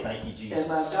Amen. Lord. Thank you, Jesus. And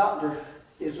my doctor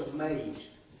is amazed.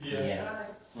 Yeah. Yeah.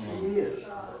 He is.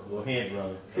 Go ahead,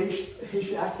 brother. He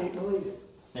said, I can't believe it.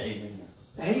 Amen.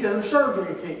 And he done the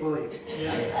surgery, he can't believe it.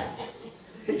 Yeah.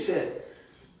 He said,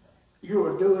 you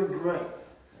are doing great.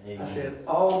 I Amen. said,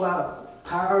 all by the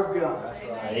power of God.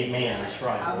 Amen. That's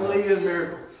right. I believe in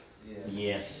miracles.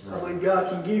 Yes. I brother. believe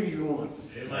God can give you one.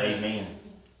 Amen.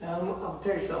 Now, I'll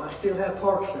tell you something. I still have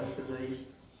Parkinson's disease.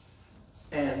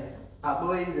 And I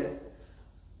believe that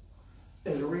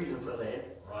there's a reason for that.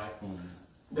 Right.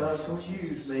 God's going to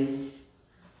use me.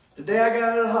 The day I got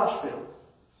out of the hospital,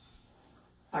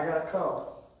 I got a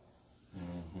call.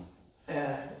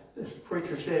 This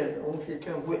preacher said, I want you to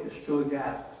come witness to a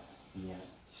guy, Yeah.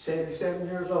 77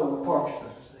 years old with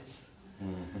Parkinson's disease.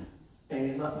 And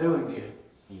he's not doing good.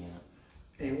 Yeah.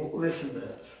 And he won't listen to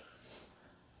us.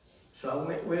 So I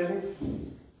went with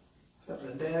him. That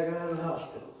was the day I got out of the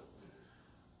hospital.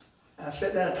 I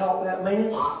sat down and talked to that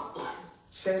man,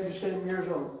 77 years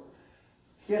old.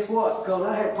 Guess what? Because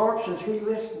I had Parkinson's, he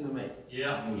listened to me.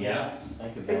 Yeah. Yeah.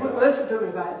 Think He about wouldn't it. listen to me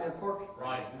if I hadn't had Parkinson's.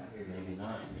 Right. Maybe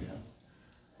not.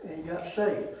 Yeah. And he got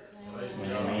saved. Praise God.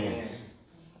 Amen.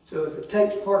 So if it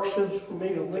takes Parkinson's for me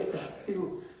to witness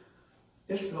people,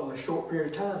 this is only a short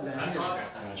period of time down That's here. right.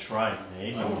 That's right. I'm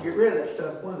Amen. gonna get rid of that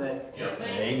stuff one day. Yep.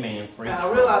 Amen. Preach. Now I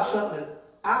brother. realize something, that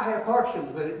I have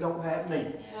Parkinson's, but it don't have me.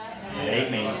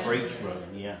 Amen. Preach, brother.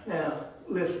 Yeah. Now,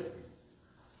 listen.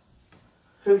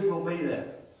 Who's gonna be there?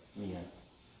 Yeah.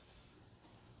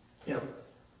 You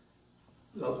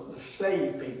know, the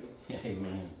saved people.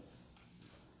 Amen.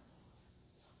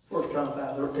 1 John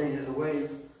 5:13 is the way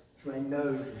so he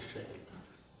knows he's saved.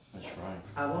 That's right.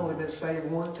 I've only been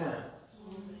saved one time.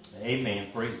 Amen.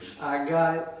 Preach. I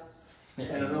got it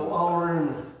at an old altar in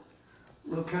a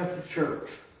little country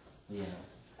church. Yeah.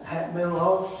 I haven't been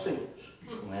lost since.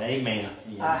 Amen.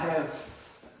 I Yeah. have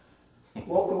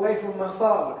walked away from my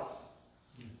father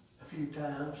a few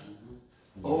times.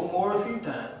 Oh, more a few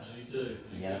times. Me too.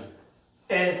 Me Yeah.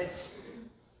 too.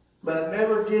 But I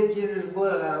never did get his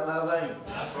blood out of my veins.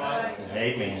 That's right.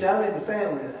 Amen. See, I'm in the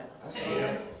family now.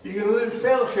 Yeah. You can lose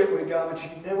fellowship with God, but you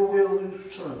can never will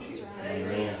lose sonship.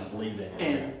 Amen. I believe that.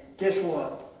 And guess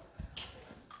what?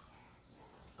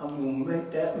 I'm going to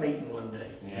make that meeting one day.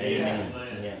 Amen.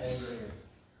 Amen. Yes.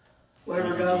 Whatever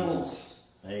Thank you, God Jesus. wants.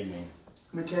 Amen.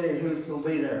 Let me tell you who's going to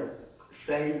be there.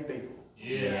 Saved people.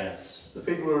 Yeah. Yes. The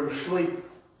people who are asleep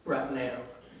right now.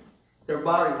 Their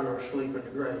bodies are asleep in the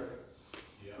grave.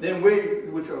 Yeah. Then we,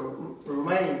 which are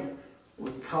remain,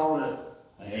 will be called up.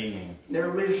 Amen.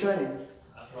 Never be the same.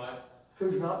 That's right.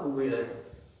 Who's not going to be there?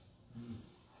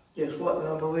 Guess what? An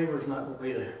unbeliever's not going to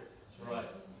be there. That's right.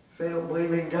 If they don't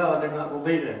believe in God, they're not going to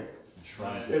be there. That's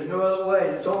right. There's no other way.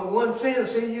 There's only one sin,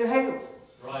 sending you to hell.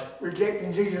 Right.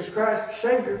 Rejecting Jesus Christ as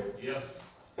Savior. Yep.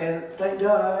 And thank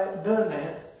God I hadn't done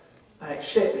that. I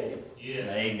accepted Him.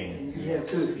 Yeah. Amen. And you have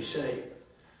too if you're saved.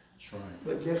 That's right.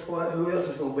 But guess what? Who else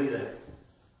is going to be there?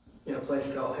 In a place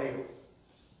called hell.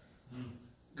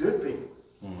 Good people.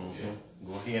 Mm-hmm.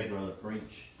 Go ahead, brother.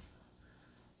 Preach.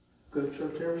 Go to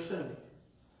church every Sunday.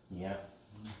 Yeah.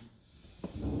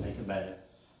 Think about it.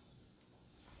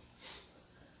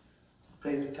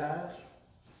 Pay the tithes.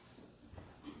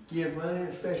 Give money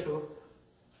in special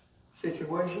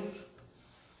situations.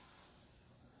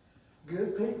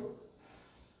 Good people.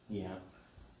 Yeah.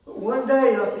 But one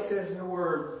day, like it says in the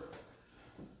Word,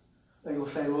 they're going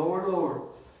to say, Lord, Lord,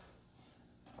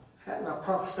 hadn't I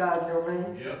prophesied in your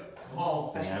name? Yep. Come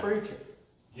on. That's Yeah. preaching.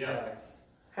 Yeah.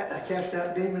 Hadn't I cast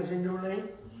out demons in your name?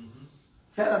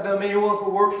 Hadn't I done many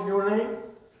wonderful works in your name?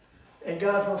 And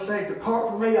God's going to say, depart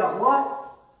from me, I what?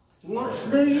 Once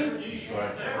knew you. That's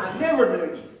right. I never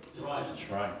knew you. That's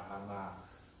right.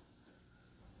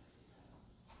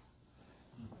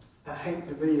 I hate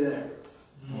to be there.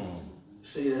 Mm.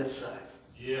 See that side.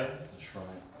 Yeah. That's right.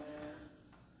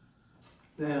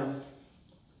 Now,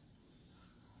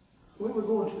 when we're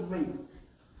going to the meeting,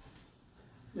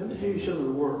 let me give you some of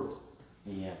the word.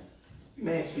 Yeah.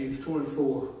 Matthew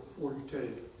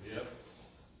 24:42. Yep.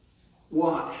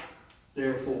 Watch,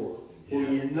 therefore, for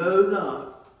you know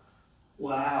not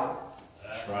what hour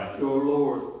That's right. your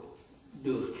Lord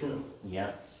doeth come.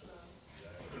 Yeah.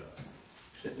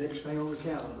 It's the next thing on the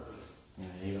calendar.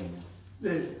 Amen.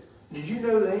 Did you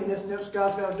know there ain't nothing else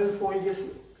God's got to do before He gets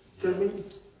to the meeting?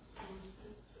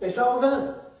 It's all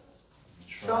done.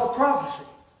 It's all prophecy.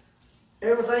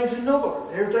 Everything's in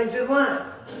order. Everything's in line.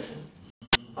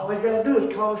 All He's got to do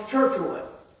is call His church away.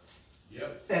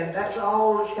 Yep. And that's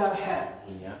all that's got to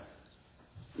happen. Yeah.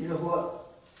 You know what?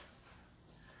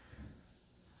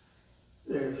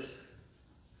 There's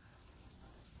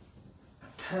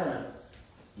a time.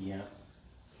 Yeah.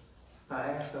 I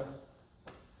asked him.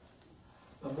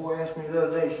 A boy asked me the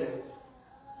other day, said,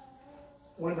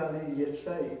 when do I need to get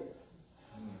saved?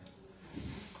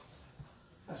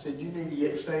 I said, you need to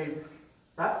get saved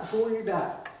right before you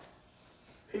die.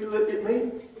 He looked at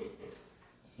me,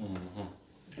 Mm-hmm.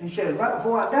 and he said, right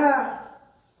before I die?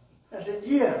 I said,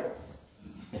 yeah.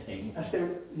 Amen. I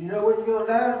said, you know when you're going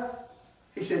to die?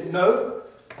 He said, no.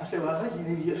 I said, well, I think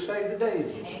you need to get saved today.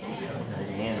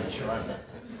 Amen. That's right.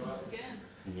 That's good.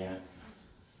 Yeah.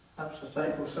 I'm so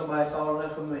thankful somebody thought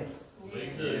enough of me. Me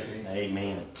too.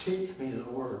 Amen. Teach me the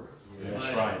word.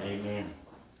 That's right. Amen.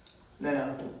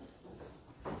 Now,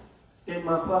 in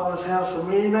my Father's house are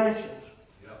many mansions.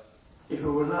 Yep. If it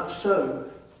were not so,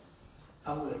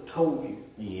 I would have told you.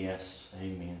 Yes.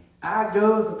 Amen. I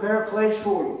go and prepare a place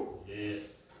for you. Yes.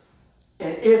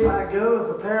 And if I go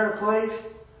and prepare a place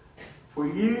for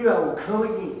you, I will come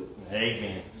again.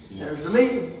 Amen. Yeah. There's the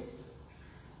meeting.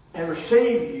 And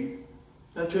receive you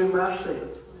unto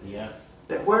myself. Yeah.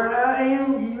 That where I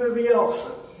am, you may be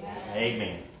also.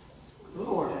 Amen.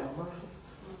 Lord have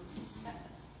mercy.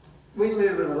 We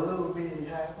live in a little bitty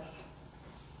house.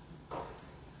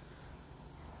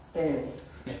 And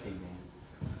Amen.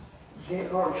 you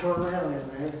can't hardly turn around in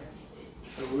there.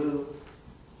 So little.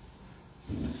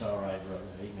 It's all right, brother.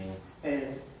 Amen.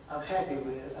 And I'm happy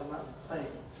with it. I'm not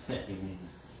complaining. Amen.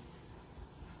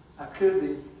 I could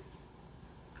be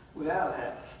without a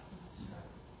house.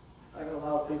 I got a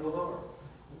lot of people are.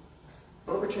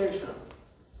 But let me tell you something.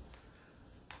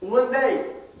 One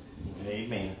day,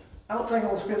 Amen. I don't think I'm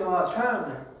going to spend a lot of time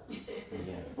there.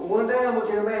 Yeah. But one day I'm going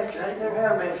to get a mansion. I ain't never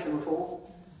had a mansion before.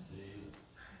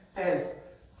 And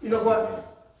you know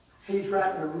what? He's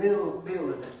right in the middle of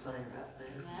building that thing right there.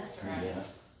 That's right.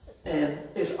 Yeah. And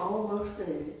it's almost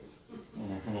ready.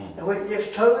 Mm-hmm. And when it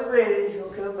gets totally ready, he's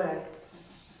going to come back.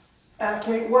 I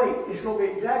can't wait. It's going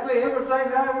to be exactly everything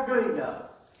I ever dreamed of.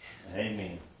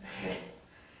 Amen.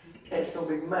 It's going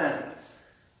to be mine.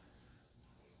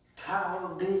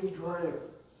 Title, deed, whatever.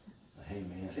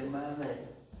 Amen. It's in my name.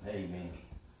 Amen.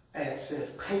 And it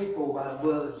says, paid for by the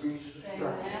blood of Jesus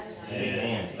Christ. That's right.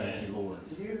 Amen. Thank you, Lord.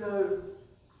 Do you know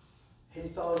He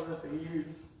thought enough of you,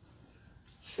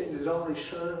 sent His only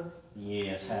Son,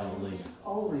 Yes. Hallelujah.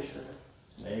 only Son,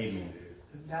 Amen.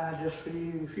 and died just for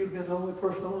you. If you'd been the only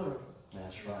person on earth,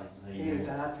 That's right. He'd have Amen.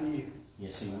 died for you.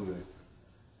 Yes, He would.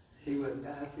 He would have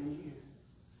died for you.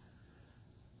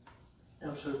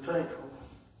 I'm so thankful.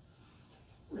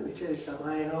 Let me tell you something.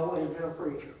 I ain't always been a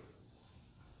preacher.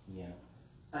 Yeah.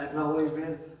 I haven't always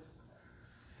been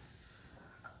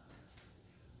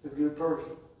a good person.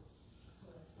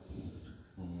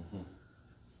 Mm-hmm.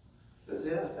 But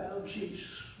then I found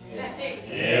Jesus. Hey,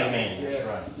 Amen. That's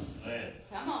Yeah. right. Man.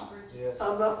 come on, preacher.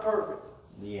 I'm not perfect.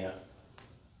 Yeah.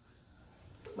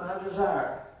 My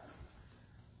desire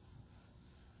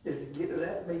is to get to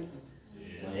that meeting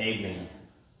Amen.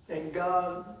 and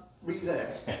God be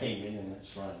there Amen.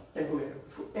 That's right. and will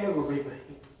forever be me.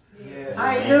 Yes.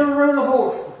 I ain't never rode a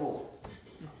horse before.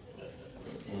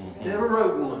 Mhm. Never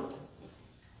rode one.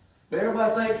 But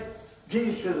everybody thinks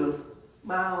Jesus is a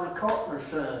Miley Carpenter's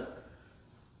son.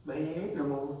 But he ain't no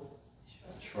more.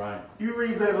 That's right. You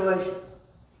read Revelation.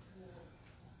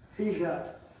 He's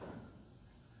got,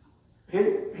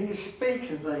 he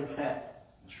speaks and things happen.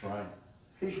 That's right.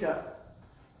 He's got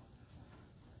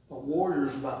a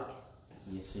warrior's body.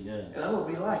 Yes, He does. And I'm going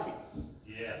to be like him.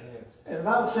 Yeah. And the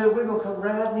Bible said we're going to come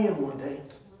riding in one day.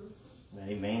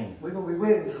 Amen. We're going to be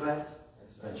wedding class.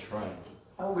 That's right.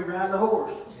 I'm going to be riding a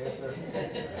horse. Yes, sir.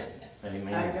 I ain't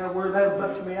Amen. got to worry about him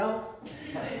bucking me off.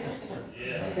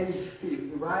 Yeah. He's the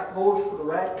right voice for the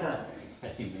right time.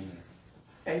 Amen.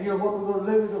 And you know what we're going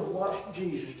to do? We're going to watch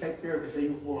Jesus take care of this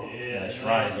evil world. Yeah. That's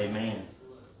right. Amen.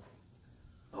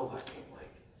 Oh, I can't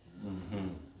wait. Mm-hmm.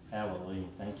 Hallelujah.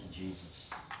 Thank you, Jesus.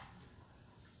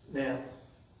 Now,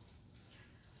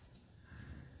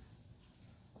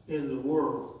 in the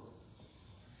world,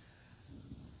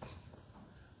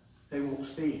 they won't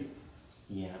see him.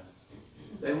 Yeah.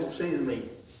 They won't see the meaning.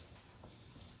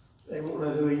 They won't know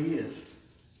who he is.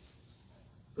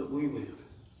 But we will.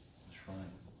 That's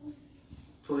right.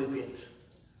 Philippians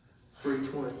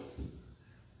 3:20.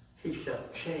 He shall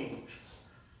change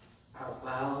our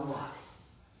vile life,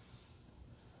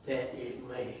 that it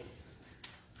may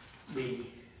be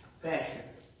fashioned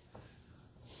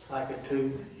like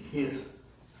unto his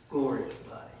glorious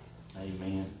body.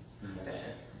 Amen.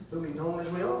 Yes. We'll be known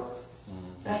as we are.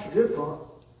 Mhm. That's the good part.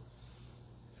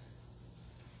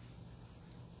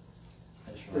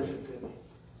 That's right. Listen to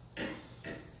me.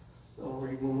 I'll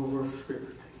read one more verse of scripture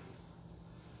to you.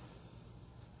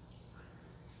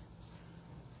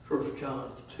 1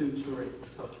 John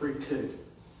 3:2.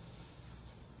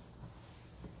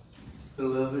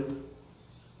 Beloved,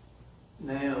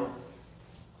 now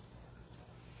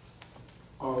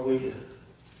are we the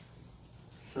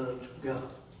sons of God.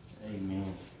 Amen.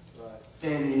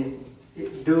 And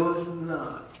it does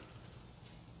not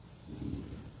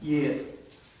yet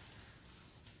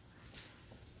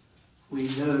we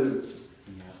know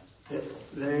Yeah.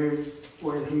 that there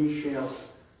where he shall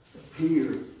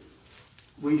appear,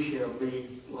 we shall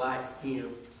be like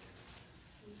him,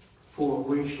 for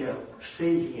we shall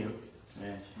see him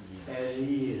Yes. as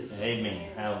he is.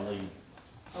 Amen. Hallelujah.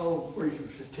 I'll read some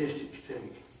statistics to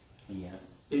you. Yeah.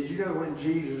 Did you know when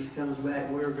Jesus comes back,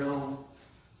 we're gone?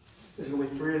 There's going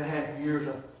to be 3.5 years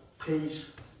of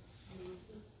peace.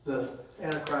 The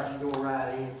Antichrist is going to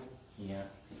ride in. Yeah.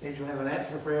 He's going to have an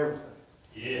answer for everything.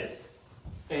 Yeah.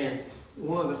 And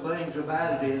one of the things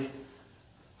about it is,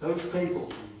 those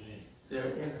people that are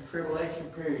in the tribulation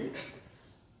period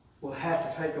will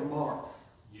have to take a mark.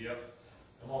 Yep.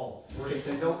 Come on. If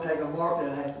they don't take a mark,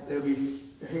 their head will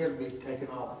be taken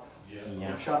off Yeah. on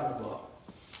Yeah. a chopping block.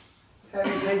 How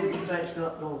many people do you think's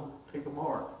not going to take a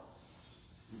mark?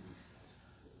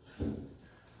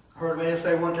 I heard a man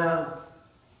say one time,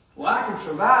 well, I can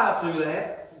survive through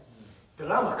that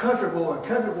because I'm a country boy and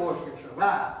country boys can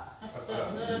survive.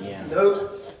 Yeah.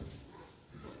 Nope.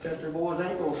 Country boys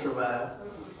ain't going to survive.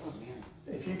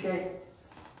 If you can't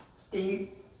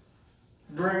eat,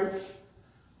 drink,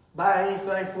 buy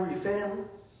anything for your family,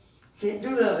 you can't do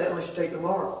none of that unless you take the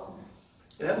mark.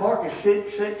 And that mark is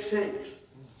 666.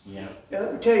 Yeah. Now,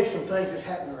 let me tell you some things that's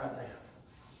happening right now.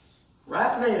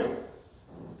 Right now,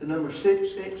 the number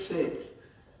 666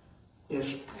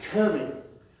 is becoming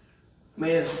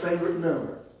man's favorite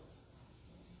number.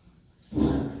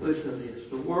 Listen to this.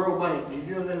 The World Bank. Did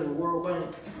you know there's a World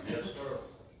Bank? Yes, sir.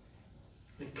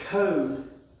 The code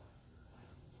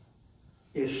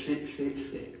is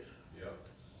 666. Yep.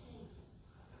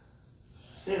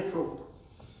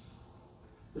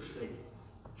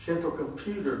 Central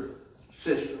computer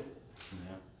system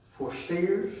Yeah. for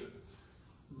Sears,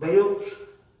 belts,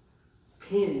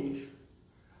 pennies,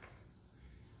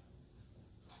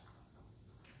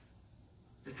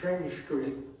 the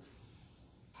transcript,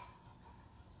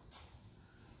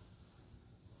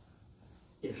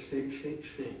 is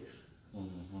 666.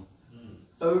 Mm-hmm.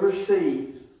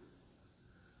 Overseas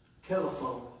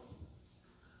telephone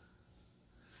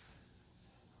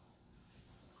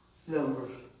numbers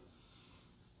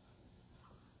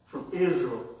from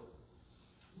Israel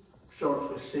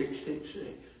starts with 666.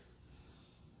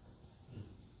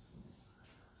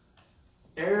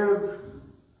 Arab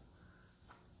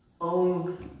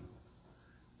owned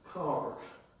cars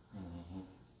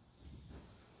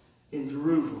in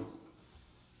Jerusalem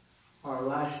are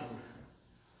licensed.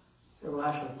 Their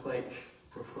license plates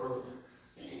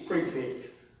prefixed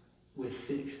with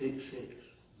 666.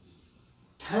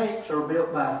 Tanks are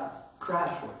built by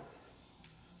Chrysler.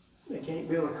 They can't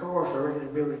build a car, so they're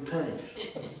building tanks.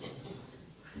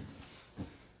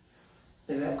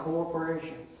 And that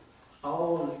corporation,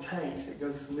 all of the tanks that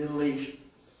go to the Middle East,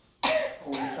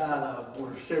 on the side of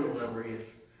where the serial number is,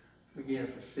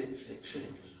 begins with 666.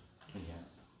 Yeah.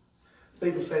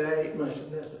 People say that ain't much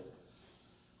of nothing.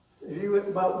 Have you went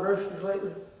and bought groceries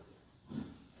lately?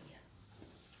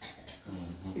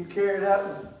 You carry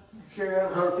out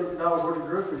 $150 worth of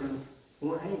groceries in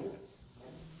one hand.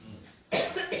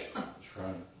 That's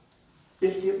right.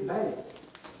 It's getting bad.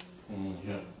 Mm-hmm.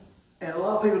 Yeah. And a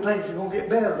lot of people think it's going to get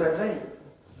better, but it ain't.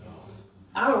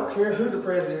 I don't care who the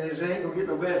president is, they ain't gonna get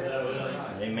no better. No,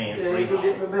 it ain't. Amen. They ain't gonna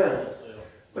get no better.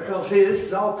 Because see, this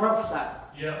is all prophesied.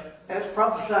 Yep, That's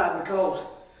prophesied because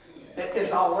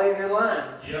it's all laid in line.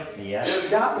 yep, Yeah. There's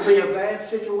got to be a bad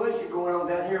situation going on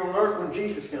down here on earth when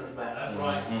Jesus comes back. that's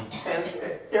right.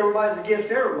 And everybody's against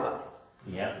everybody.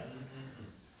 Yeah.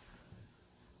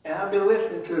 And I've been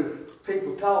listening to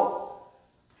people talk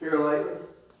here lately.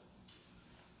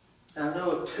 I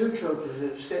know of 2 churches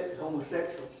that accept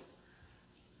homosexuals.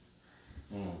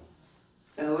 Mm.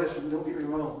 And listen, don't get me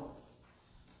wrong.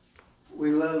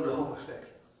 We love the homosexual.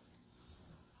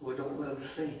 We don't love the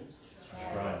sin.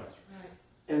 That's right.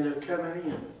 And they're coming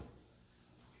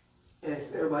in. And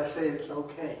everybody says it's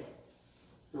okay.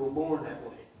 They were born that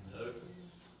way. No,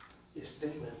 It's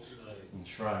demons.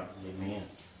 That's right. Amen.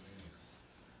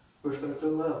 We're supposed to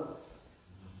love them.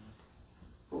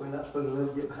 But we're not supposed to let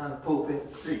them get behind the pulpit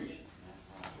and preach.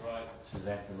 right. That's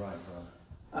exactly right, brother.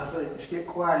 I think, let's get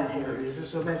quiet in here. Is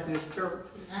this a Methodist church?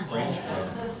 Preach,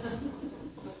 brother.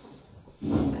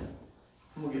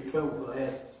 I'm gonna get in trouble for that.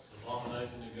 It's an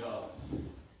abomination to God.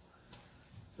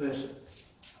 Listen,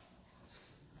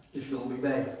 it's gonna be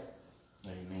bad.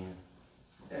 Amen.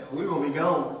 And we're gonna be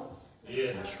gone,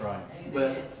 Yeah, That's right.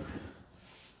 but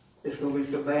it's gonna be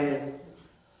so bad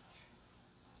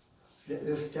that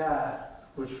this guy,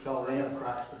 which is called the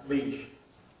Antichrist, the beast,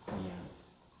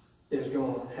 Yeah. is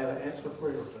gonna have an answer for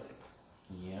everything.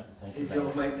 Yeah. Think He's about gonna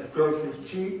it. make the groceries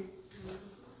cheap.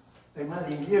 They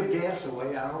might even give gas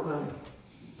away, I don't know.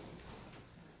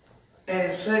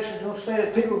 And section's gonna say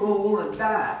that people are gonna wanna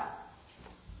die.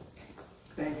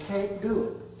 They can't do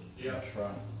it. yeah, That's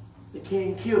right. They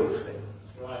can't kill us.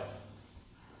 right.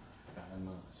 God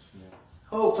knows. Yeah.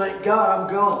 Oh, thank God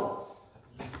I'm gone.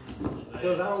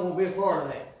 Because I don't want to be a part of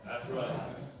that. That's right.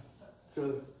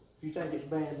 So, you think it's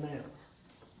bad now?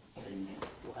 Amen.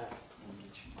 Wow.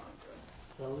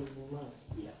 So, leave it alone.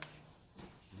 Yeah.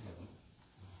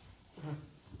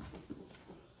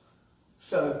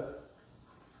 So,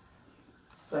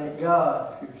 thank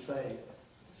God if you're saved.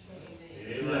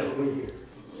 You'll never Amen. be here.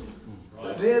 But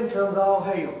Right. then comes all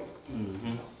hell.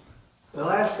 Mm-hmm. The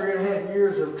last 3.5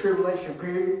 years of tribulation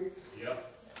period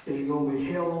Yep, is going to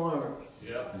be hell on earth.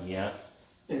 yep. Yeah.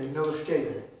 And there's no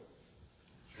escaping it.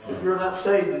 So if you're not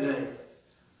saved today,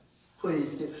 please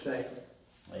get saved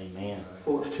Amen.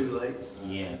 before it's too late.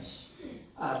 Yes.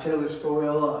 I tell this story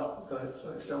a lot because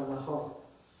it's on my heart.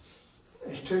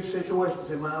 There's 2 situations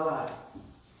in my life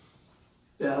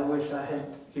that I wish I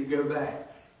could go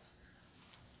back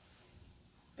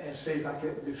and see if I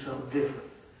could do something different.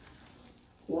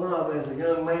 One of them, as a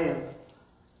young man,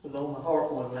 was on my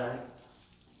heart one night.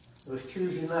 It was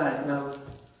Tuesday night, and I was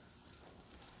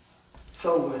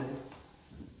sober.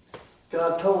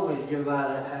 God told me to go by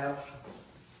that house,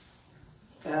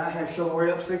 and I had somewhere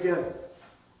else to go.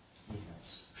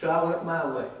 Yes. So I went my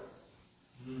way.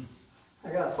 I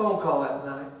got a phone call that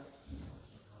night,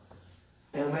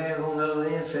 and a man on the other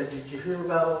end said, "Did you hear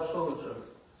about old so-and-so?"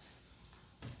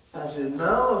 I said, "No,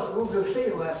 I was going to go see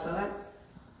him last night,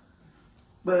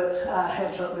 but I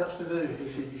had something else to do." He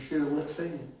said, "You sure went to see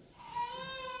him?"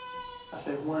 I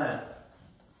said, "Why?"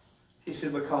 He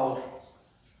said, "Because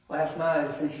last night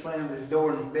as he slammed his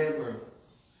door in his bedroom,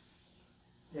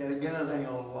 he had a gun hanging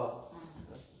on the wall.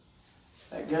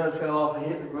 That gun fell off and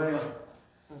hit the ground,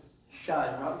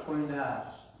 shot him right between the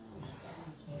eyes.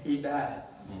 He died."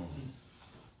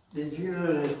 Did you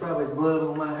know there's probably blood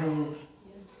on my hands?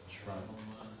 That's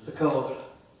right. Because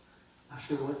I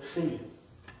should have went to see him.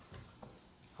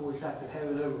 I wish I could have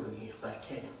it over again if I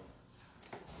can.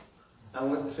 I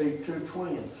went to see 2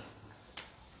 twins.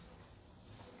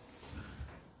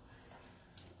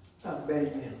 I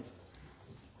begged him,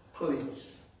 please.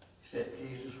 He said,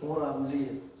 "Jesus, one of them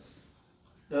did."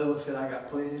 The other one said, "I got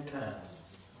plenty of time.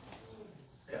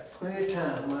 Got plenty of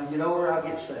time. When I get over, I'll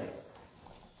get saved."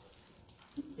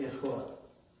 Guess what?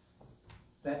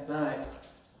 That night,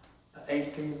 an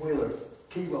 18-wheeler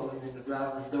T-boned him in the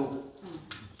driver's door.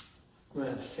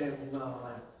 Running 70 miles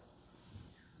an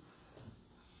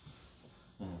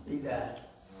hour. He died.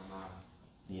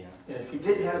 Yeah. And if he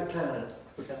didn't have time,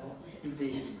 which I don't think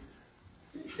he did,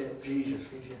 except Jesus,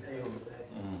 he's in hell today.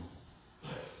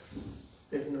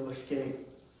 There's no escape.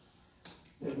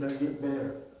 There's no getting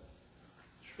better.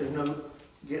 There's no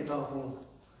getting off on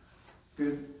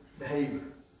good behavior.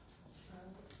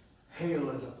 Hell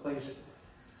is a place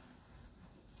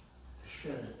to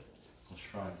shun.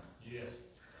 That's right. Yes,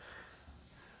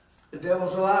 The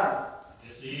devil's a liar.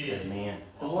 yes, he is. Amen.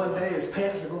 And one day his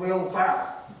pants are going to be on fire.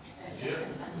 Yep,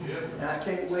 yep. And I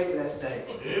can't wait that day.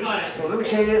 Amen. So let me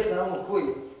say this and I'm going to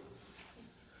quit.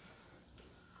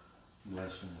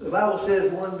 Bless him. The Bible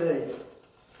says one day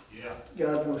Yeah.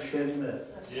 God's gonna shut him up.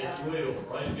 Yes, you will.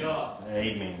 Praise God.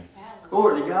 Amen.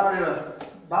 Lord, the God in a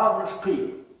bottomless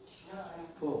pit,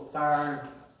 full of fire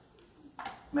and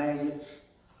maggots.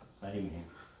 Amen.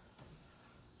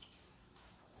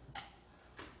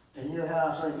 And you know how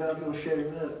I think God's gonna shut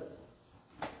him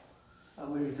up? I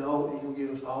believe he's gonna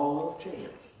give us all a chance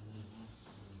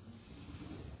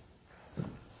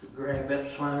to grab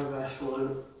that slime of our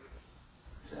slow.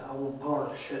 Say, I want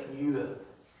part of shutting you up.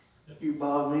 You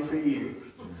bothered me for years.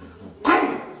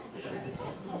 Amen.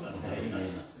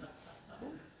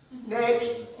 Next.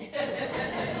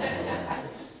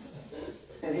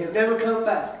 And he'll never come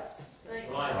back.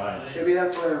 Right. He'll be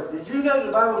there forever. Did you know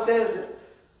the Bible says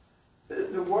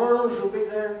that the worms will be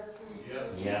there?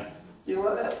 Yep. Yeah. You know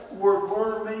what that word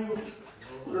worm means?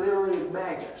 Literally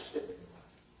maggots that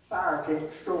fire can't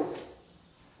destroy.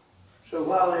 So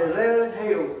while they're there in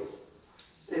hell,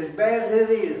 as bad as it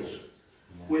is,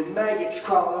 with maggots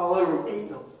crawling all over them, eating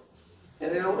them,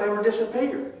 and they don't ever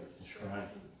disappear. That's right.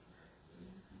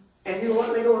 And you know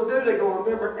what they're going to do? They're going to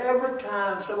remember every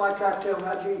time somebody tries to tell them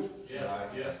about Jesus. Yeah.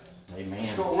 Yeah. It's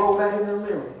Amen. going to roll back in their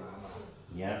memory.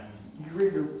 Yeah. You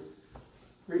read the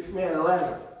rich man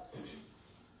Lazarus.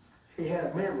 He had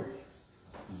a memory.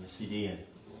 Yes, he did.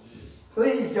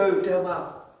 Please go tell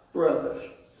my brothers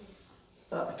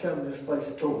not to come to this place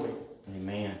of torment.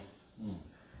 Amen.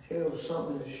 Hell is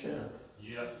something to shun.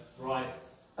 Yep. Right.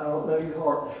 I don't know your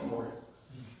heart this morning.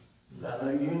 But I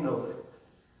know you know it.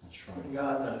 That's right. And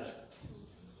God knows it.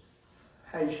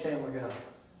 How you stand with God?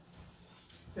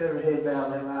 Every head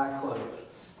bowed and every eye closed.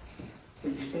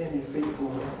 Will you stand on your feet for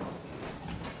me?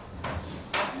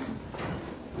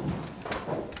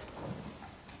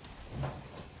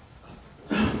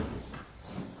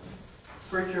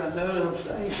 Preacher, I know I'm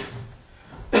saved.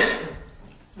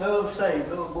 know I'm saved,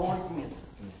 know I'm born again.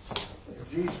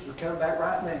 If Jesus will come back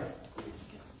right now.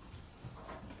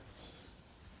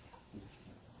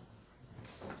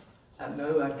 I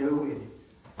know I'd go with him.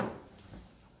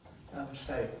 I'm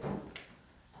saved.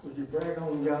 Would you brag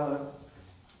on God?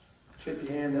 Slip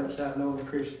your hand up so I know I'm a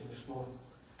Christian this morning.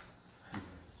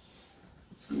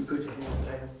 You put your hand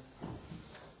down.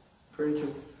 Preacher,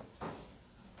 I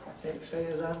can't say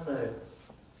as I know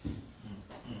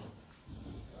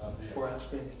where I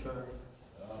spend eternity.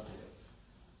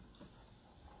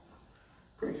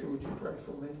 Preacher, would you pray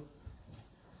for me?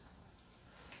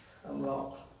 I'm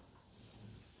lost.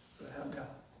 But I'm God.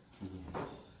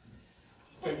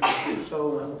 Take my good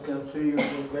soul and I'm going to come see you and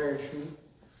I'm embarrass you.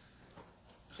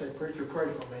 Say, preacher, pray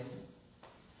for me.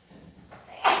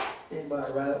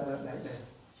 Anybody right up and back down?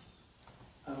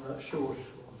 I'm not sure this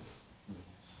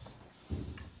one.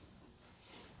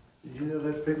 Did you know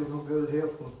there's people who go to hell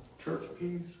from church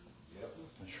pews?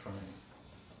 That's right.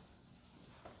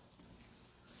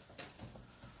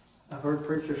 I've heard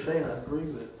preachers say, and I agree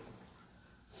with it.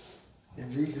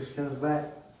 If Jesus comes back,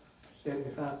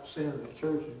 75% of the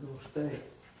church is going to stay.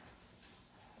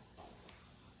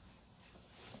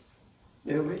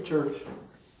 There'll be church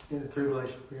in the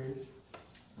tribulation period.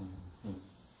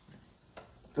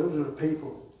 Those are the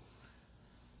people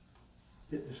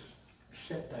that just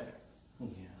sat there Yeah.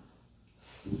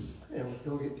 and was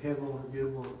going to get to heaven on their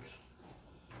good works.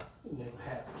 And that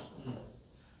happens.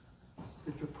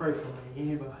 Would you pray for me?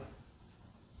 Anybody?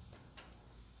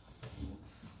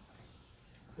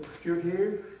 If you're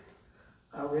here,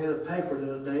 I read a paper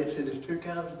the other day. It said there's two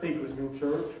kinds of people in your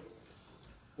church.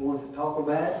 One that talk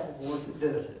about it and one that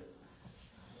doesn't.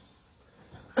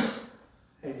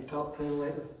 Have you talked to him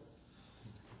lately?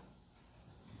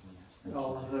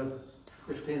 All of the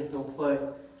Christians don't play.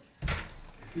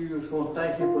 If you just want to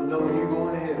thank him for knowing you're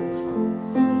going to heaven, so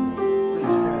please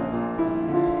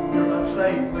come. If you're not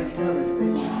saved, please come and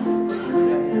speak. Preachers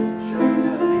down here to show you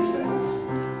how to be saved.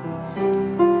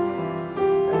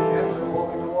 And you have to walk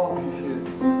the walk you should.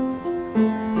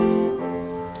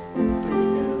 Please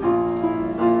come.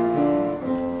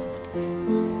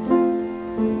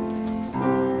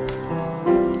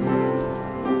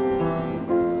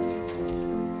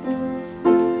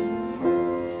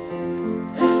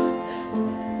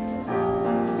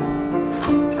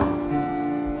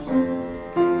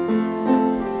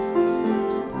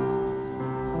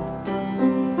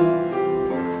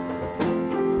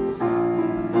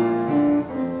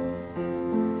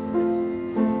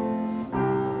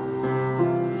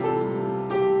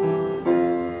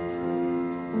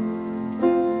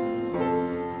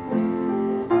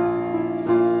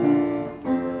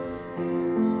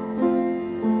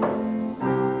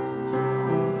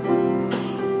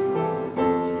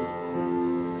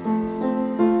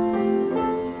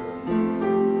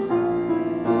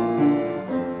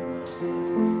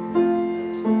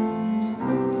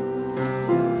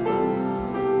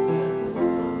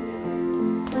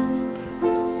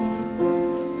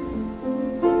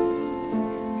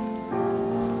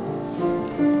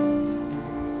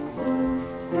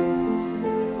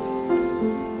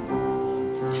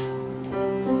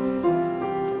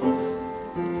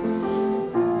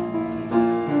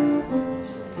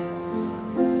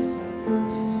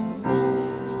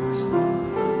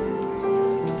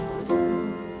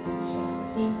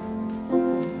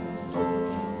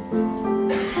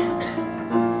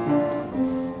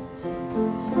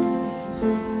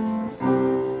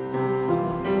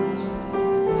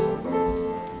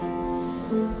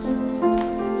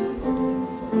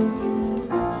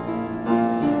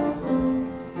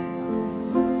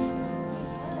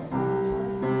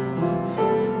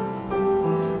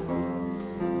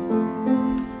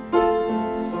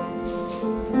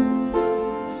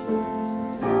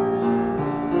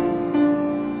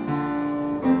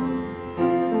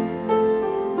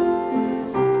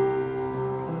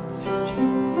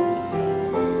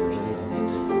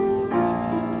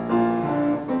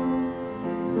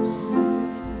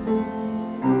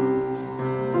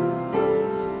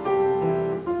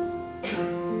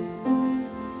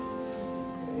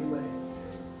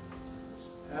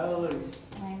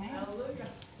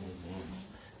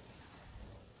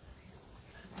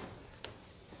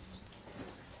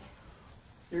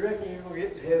 You reckon you're gonna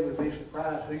get to heaven and be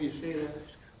surprised who you see there?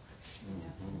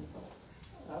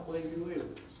 I believe you will.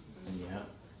 Yeah.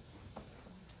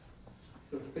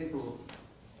 Because people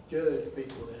judge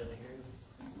people down here.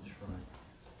 That's right.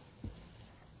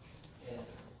 Yeah.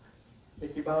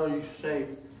 Mickey Ball used to say,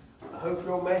 I hope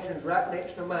your mansion's right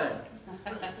next to mine.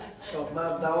 Because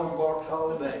my dog barks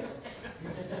all day.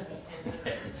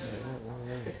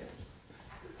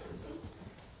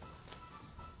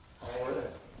 All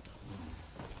right.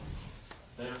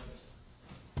 Amen.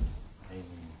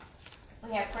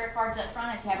 We have prayer cards up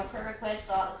front. If you have a prayer request,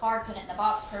 fill out the card, put it in the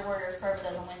box. Prayer Warriors prayer with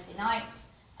those on Wednesday nights.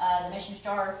 The mission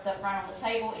jar is up front on the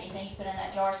table. Anything you put in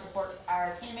that jar supports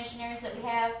our 10 missionaries that we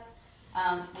have.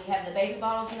 We have the baby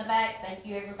bottles in the back. Thank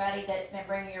you everybody that's been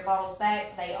bringing your bottles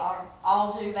back. They are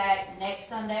all due back next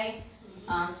Sunday.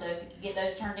 So if you could get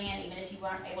those turned in, even if you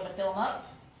weren't able to fill them up.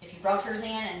 If you brought yours in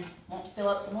and want to fill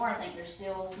up some more, I think there's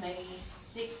still maybe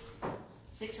six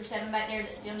or seven back there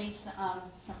that still needs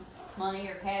some money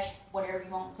or cash, whatever you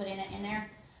want to put in there.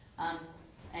 And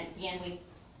again, we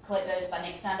collect those by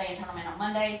next Sunday and turn them in on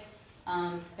Monday.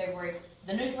 February.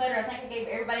 The newsletter, I think I gave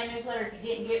everybody a newsletter. If you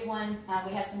didn't get one,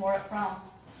 we have some more up from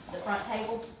the front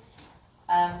table.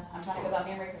 I'm trying to go by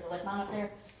memory because I left mine up there.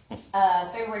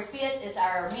 February 5th is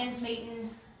our men's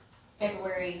meeting.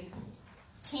 February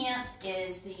 10th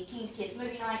is the King's Kids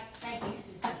movie night. Thank you.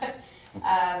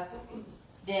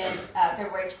 Then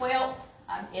February 12th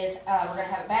is we're going to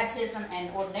have a baptism and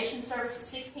ordination service at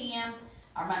 6 p.m.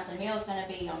 Our monthly meal is going to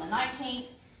be on the 19th.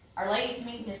 Our ladies'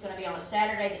 meeting is going to be on a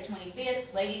Saturday, the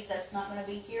 25th. Ladies, that's not going to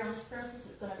be here on this premises.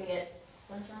 It's going to be at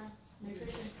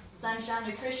Sunshine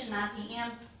Nutrition, 9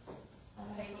 p.m.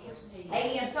 8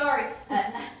 a.m., sorry.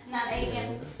 9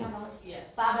 a.m.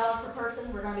 $5 per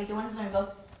person. We're going to be doing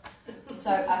Zumba.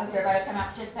 So I hope everybody will come out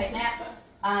and participate in that.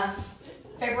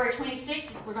 February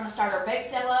 26th, we're going to start our bake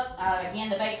sale up. Again,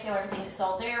 the bake sale, everything that's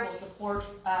sold there will support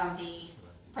the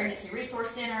Pregnancy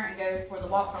Resource Center and go for the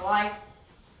Walk for Life.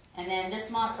 And then this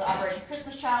month for Operation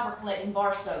Christmas Child, we're collecting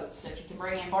bar soap. So if you can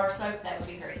bring in bar soap, that would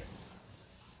be great.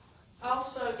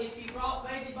 Also, if you brought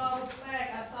baby bottles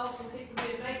back, I saw some people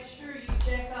did, make sure you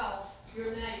check off your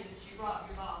name that you brought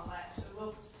your bottle back. So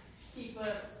we'll keep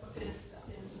up with this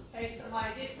in case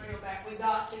somebody didn't bring them back. We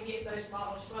got to get those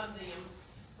bottles from them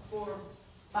before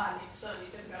by next Sunday,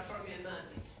 because we got to turn them in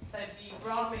Monday. So if you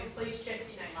brought them in, please check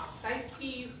your name off. Thank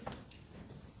you.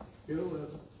 You're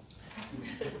welcome.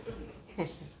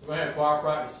 We have choir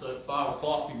practice at 5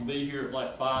 o'clock. If you can be here at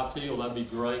like 5 till, that'd be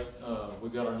great.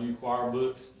 We've got our new choir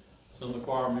books. Some of the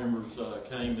choir members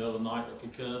came the other night that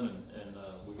could come, and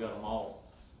we got them all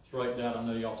straightened out. I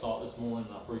know y'all saw it this morning,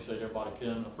 and I appreciate everybody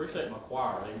coming. I appreciate my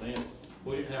choir, amen. If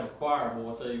we didn't have a choir,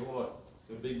 boy, I tell you what,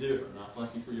 it would be different. And I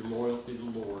thank you for your loyalty to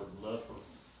the Lord and love for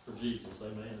Jesus,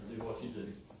 amen, and do what you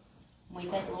do. We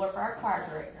thank the Lord for our choir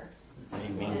director.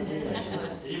 Amen.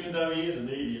 Even though he is an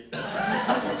idiot. Can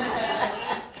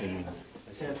I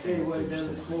tell you what he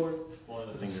done this morning?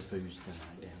 Finger-foods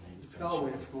tonight down there. He called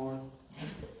me this morning.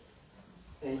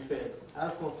 And he said, I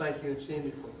just want to thank you and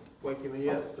Cindy for waking me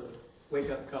up for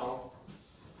wake-up call.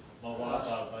 My wife's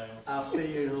out of town. I'll see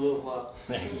you in a little while.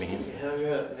 Amen. He hung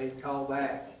up and he called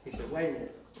back. He said, wait a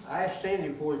minute. I asked Cindy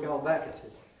before he called back. I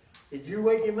said, did you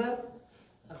wake him up?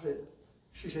 I said,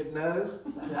 she said, no.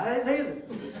 I said, I didn't either.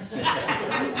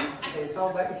 And he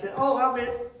called back and said, oh, I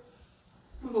meant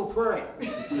we're going to pray.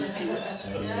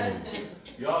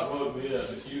 God woke me up,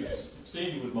 but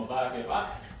Cindy was my backup.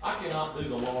 I cannot do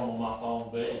the alarm on my phone,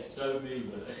 but it's so me,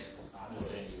 but I just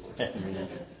can't do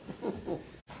it.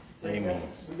 Amen.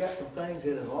 We got some things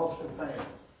that have lost their family.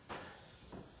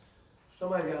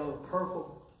 Somebody got a little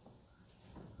purple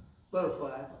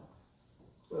butterfly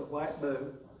with a white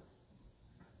bow.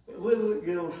 It wouldn't look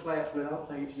good on slats, but I don't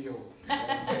think it's yours.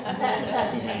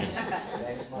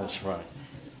 That's right.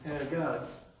 And I got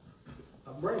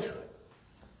a bracelet.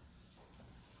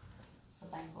 It's a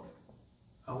bangle.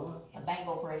 A what? A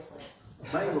bangle bracelet. A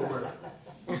bangle bracelet.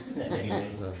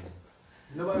 Amen.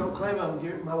 Nobody will claim I'm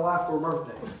giving my wife for her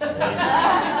birthday.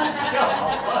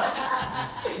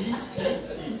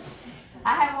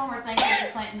 I have one more thing,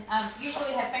 Mr. Clinton. Usually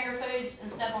we have finger foods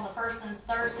and stuff on the first and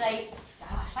Thursday.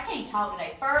 Gosh, I can't even talk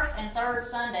today. First and third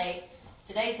Sundays.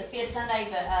 Today's the 5th Sunday,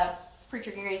 but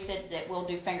Preacher Gary said that we'll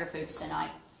do finger foods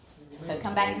tonight. So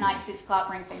come back tonight at 6 o'clock,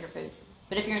 bring finger foods.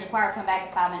 But if you're in the choir, come back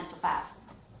at 5 minutes to 5.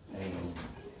 Amen.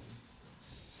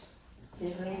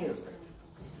 Anything else?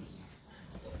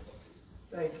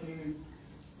 Thank you.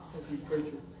 Thank you,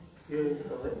 preacher. Good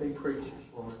for letting me preach this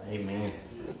morning. Amen.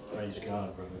 Praise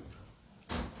God, brother.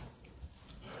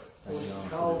 Praise God.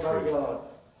 Called by God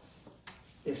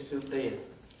is to death.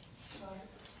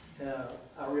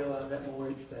 I realize that more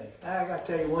each day. I gotta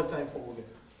tell you one thing before we go.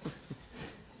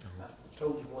 I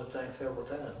told you one thing several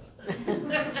times.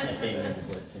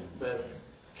 But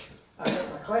I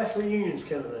got my class reunions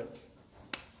coming up.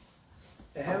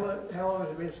 And how long has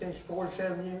it been since?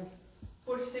 47 years?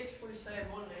 46,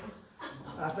 47, one now.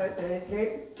 I think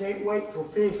they can't wait till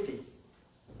 50,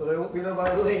 so there won't be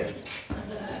nobody left.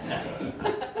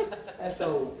 That's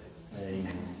old.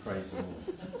 Amen. Praise the Lord.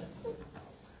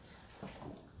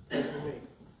 That's for me.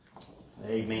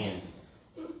 Amen.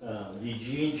 Did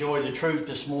you enjoy the truth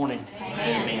this morning?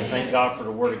 Amen. Thank God for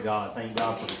the Word of God. Thank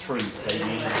God for the truth.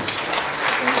 Amen.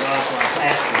 Thank God for our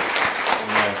pastor.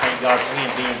 And, thank God for him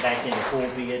being back in the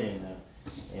pulpit.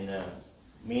 And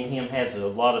me and him has a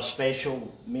lot of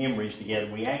special memories together.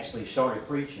 We actually started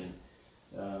preaching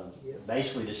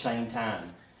basically the same time.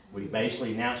 We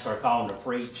basically now start calling to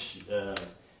preach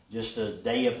just a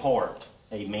day apart.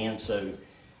 Amen.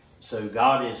 So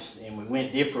God is, and we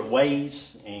went different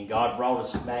ways, and God brought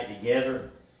us back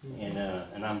together,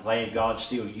 and I'm glad God's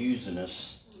still using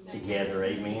us together.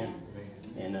 Amen.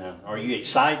 And are you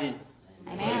excited?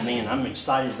 Amen. I'm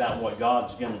excited about what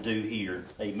God's going to do here.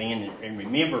 Amen. And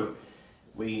remember,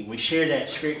 we share that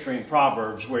scripture in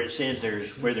Proverbs where it says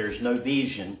where there's no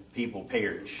vision, people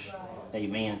perish.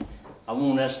 Amen. I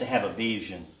want us to have a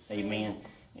vision. Amen.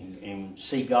 And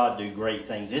see God do great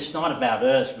things. It's not about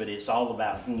us, but it's all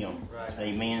about Him. Right.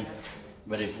 Amen.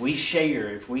 But if we share,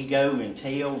 if we go and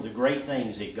tell the great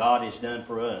things that God has done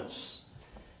for us,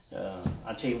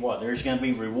 I tell you what, there's going to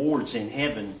be rewards in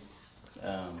heaven.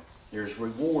 There's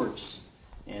rewards.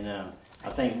 And I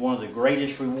think one of the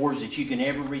greatest rewards that you can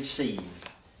ever receive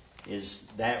is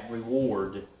that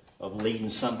reward of leading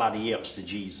somebody else to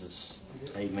Jesus.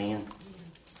 Amen.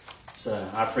 So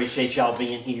I appreciate y'all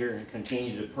being here, and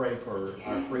continue to pray for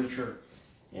our preacher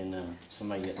and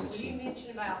somebody that can Will you sing.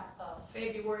 mention about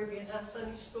February being our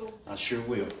Sunday school? I sure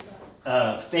will.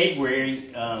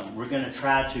 February, we're going to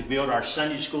try to build our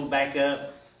Sunday school back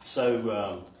up.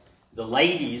 So the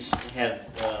ladies have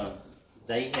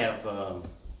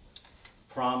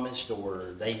promised,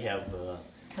 or they have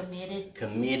committed.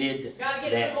 Got to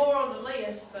get some more on the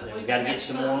list, but we've got to get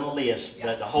some more on the list. Yeah.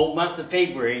 But the whole month of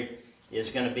February is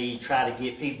going to be try to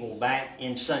get people back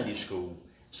in Sunday school.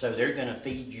 So they're going to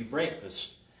feed you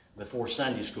breakfast before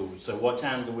Sunday school. So what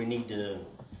time do we need to?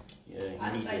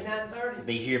 I'd say 9:30.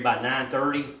 Be here by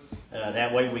 9:30.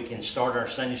 That way we can start our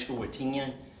Sunday school at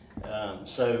 10.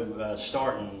 So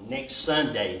starting next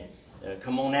Sunday,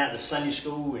 come on out to Sunday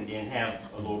school and then have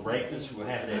a little breakfast. We'll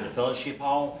have it at the fellowship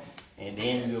hall, and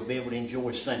then you'll be able to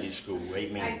enjoy Sunday school.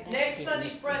 Amen. Hey, next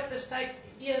Sunday's breakfast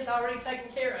is already taken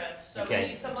care of. So we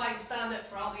need somebody to sign up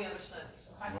for all the other Sundays.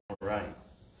 Okay? All right.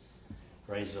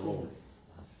 Praise the Lord.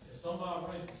 If somebody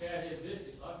brings the cat head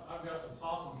biscuits, I've got some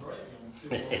possum gravy on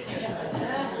the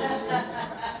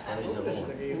Praise the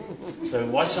Lord. So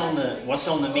what's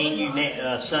on the menu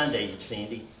Sunday,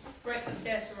 Cindy? Breakfast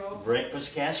casserole.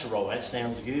 Breakfast casserole. That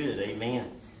sounds good.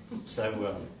 Amen.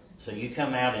 So you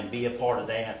come out and be a part of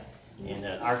that. And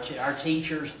our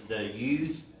teachers, the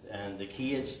youth, and the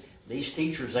kids, these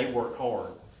teachers, they work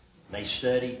hard. They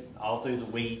study all through the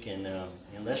week, and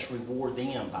let's reward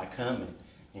them by coming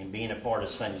and being a part of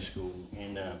Sunday school.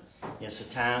 And it's a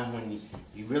time when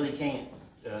you really can't,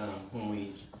 when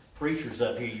we preachers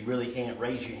up here, you really can't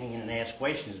raise your hand and ask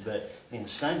questions. But in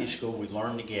Sunday school, we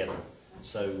learn together.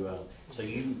 So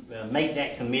you make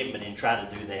that commitment and try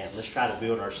to do that. Let's try to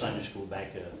build our Sunday school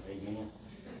back up. Amen.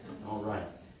 All right.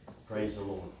 Praise the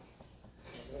Lord.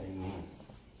 Amen.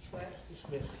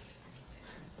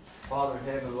 Father in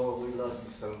heaven, Lord, we love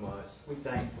you so much. We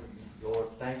thank you, Lord.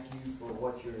 Thank you for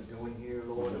what you're doing here,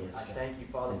 Lord. Yes, I thank you,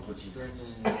 Father, for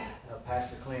strengthening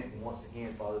Pastor Clinton once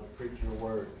again, Father, to preach your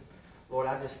word. Lord,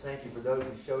 I just thank you for those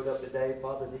who showed up today.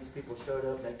 Father, these people showed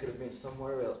up. They could have been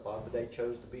somewhere else, Father, but they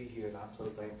chose to be here, and I'm so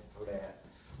thankful for that.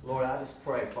 Lord, I just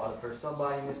pray, Father, for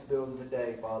somebody in this building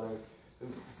today, Father,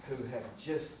 who have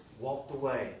just walked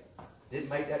away, didn't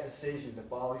make that decision to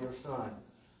follow your son.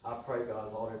 I pray,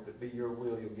 God, Lord, if it be your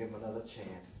will, you'll give them another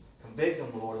chance. Convict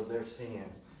them, Lord, of their sin.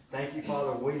 Thank you,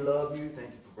 Father. We love you.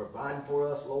 Thank you for providing for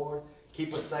us, Lord.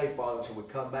 Keep us safe, Father, until we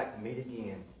come back to meet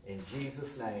again. In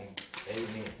Jesus' name,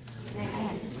 amen.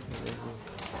 Amen.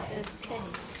 Okay.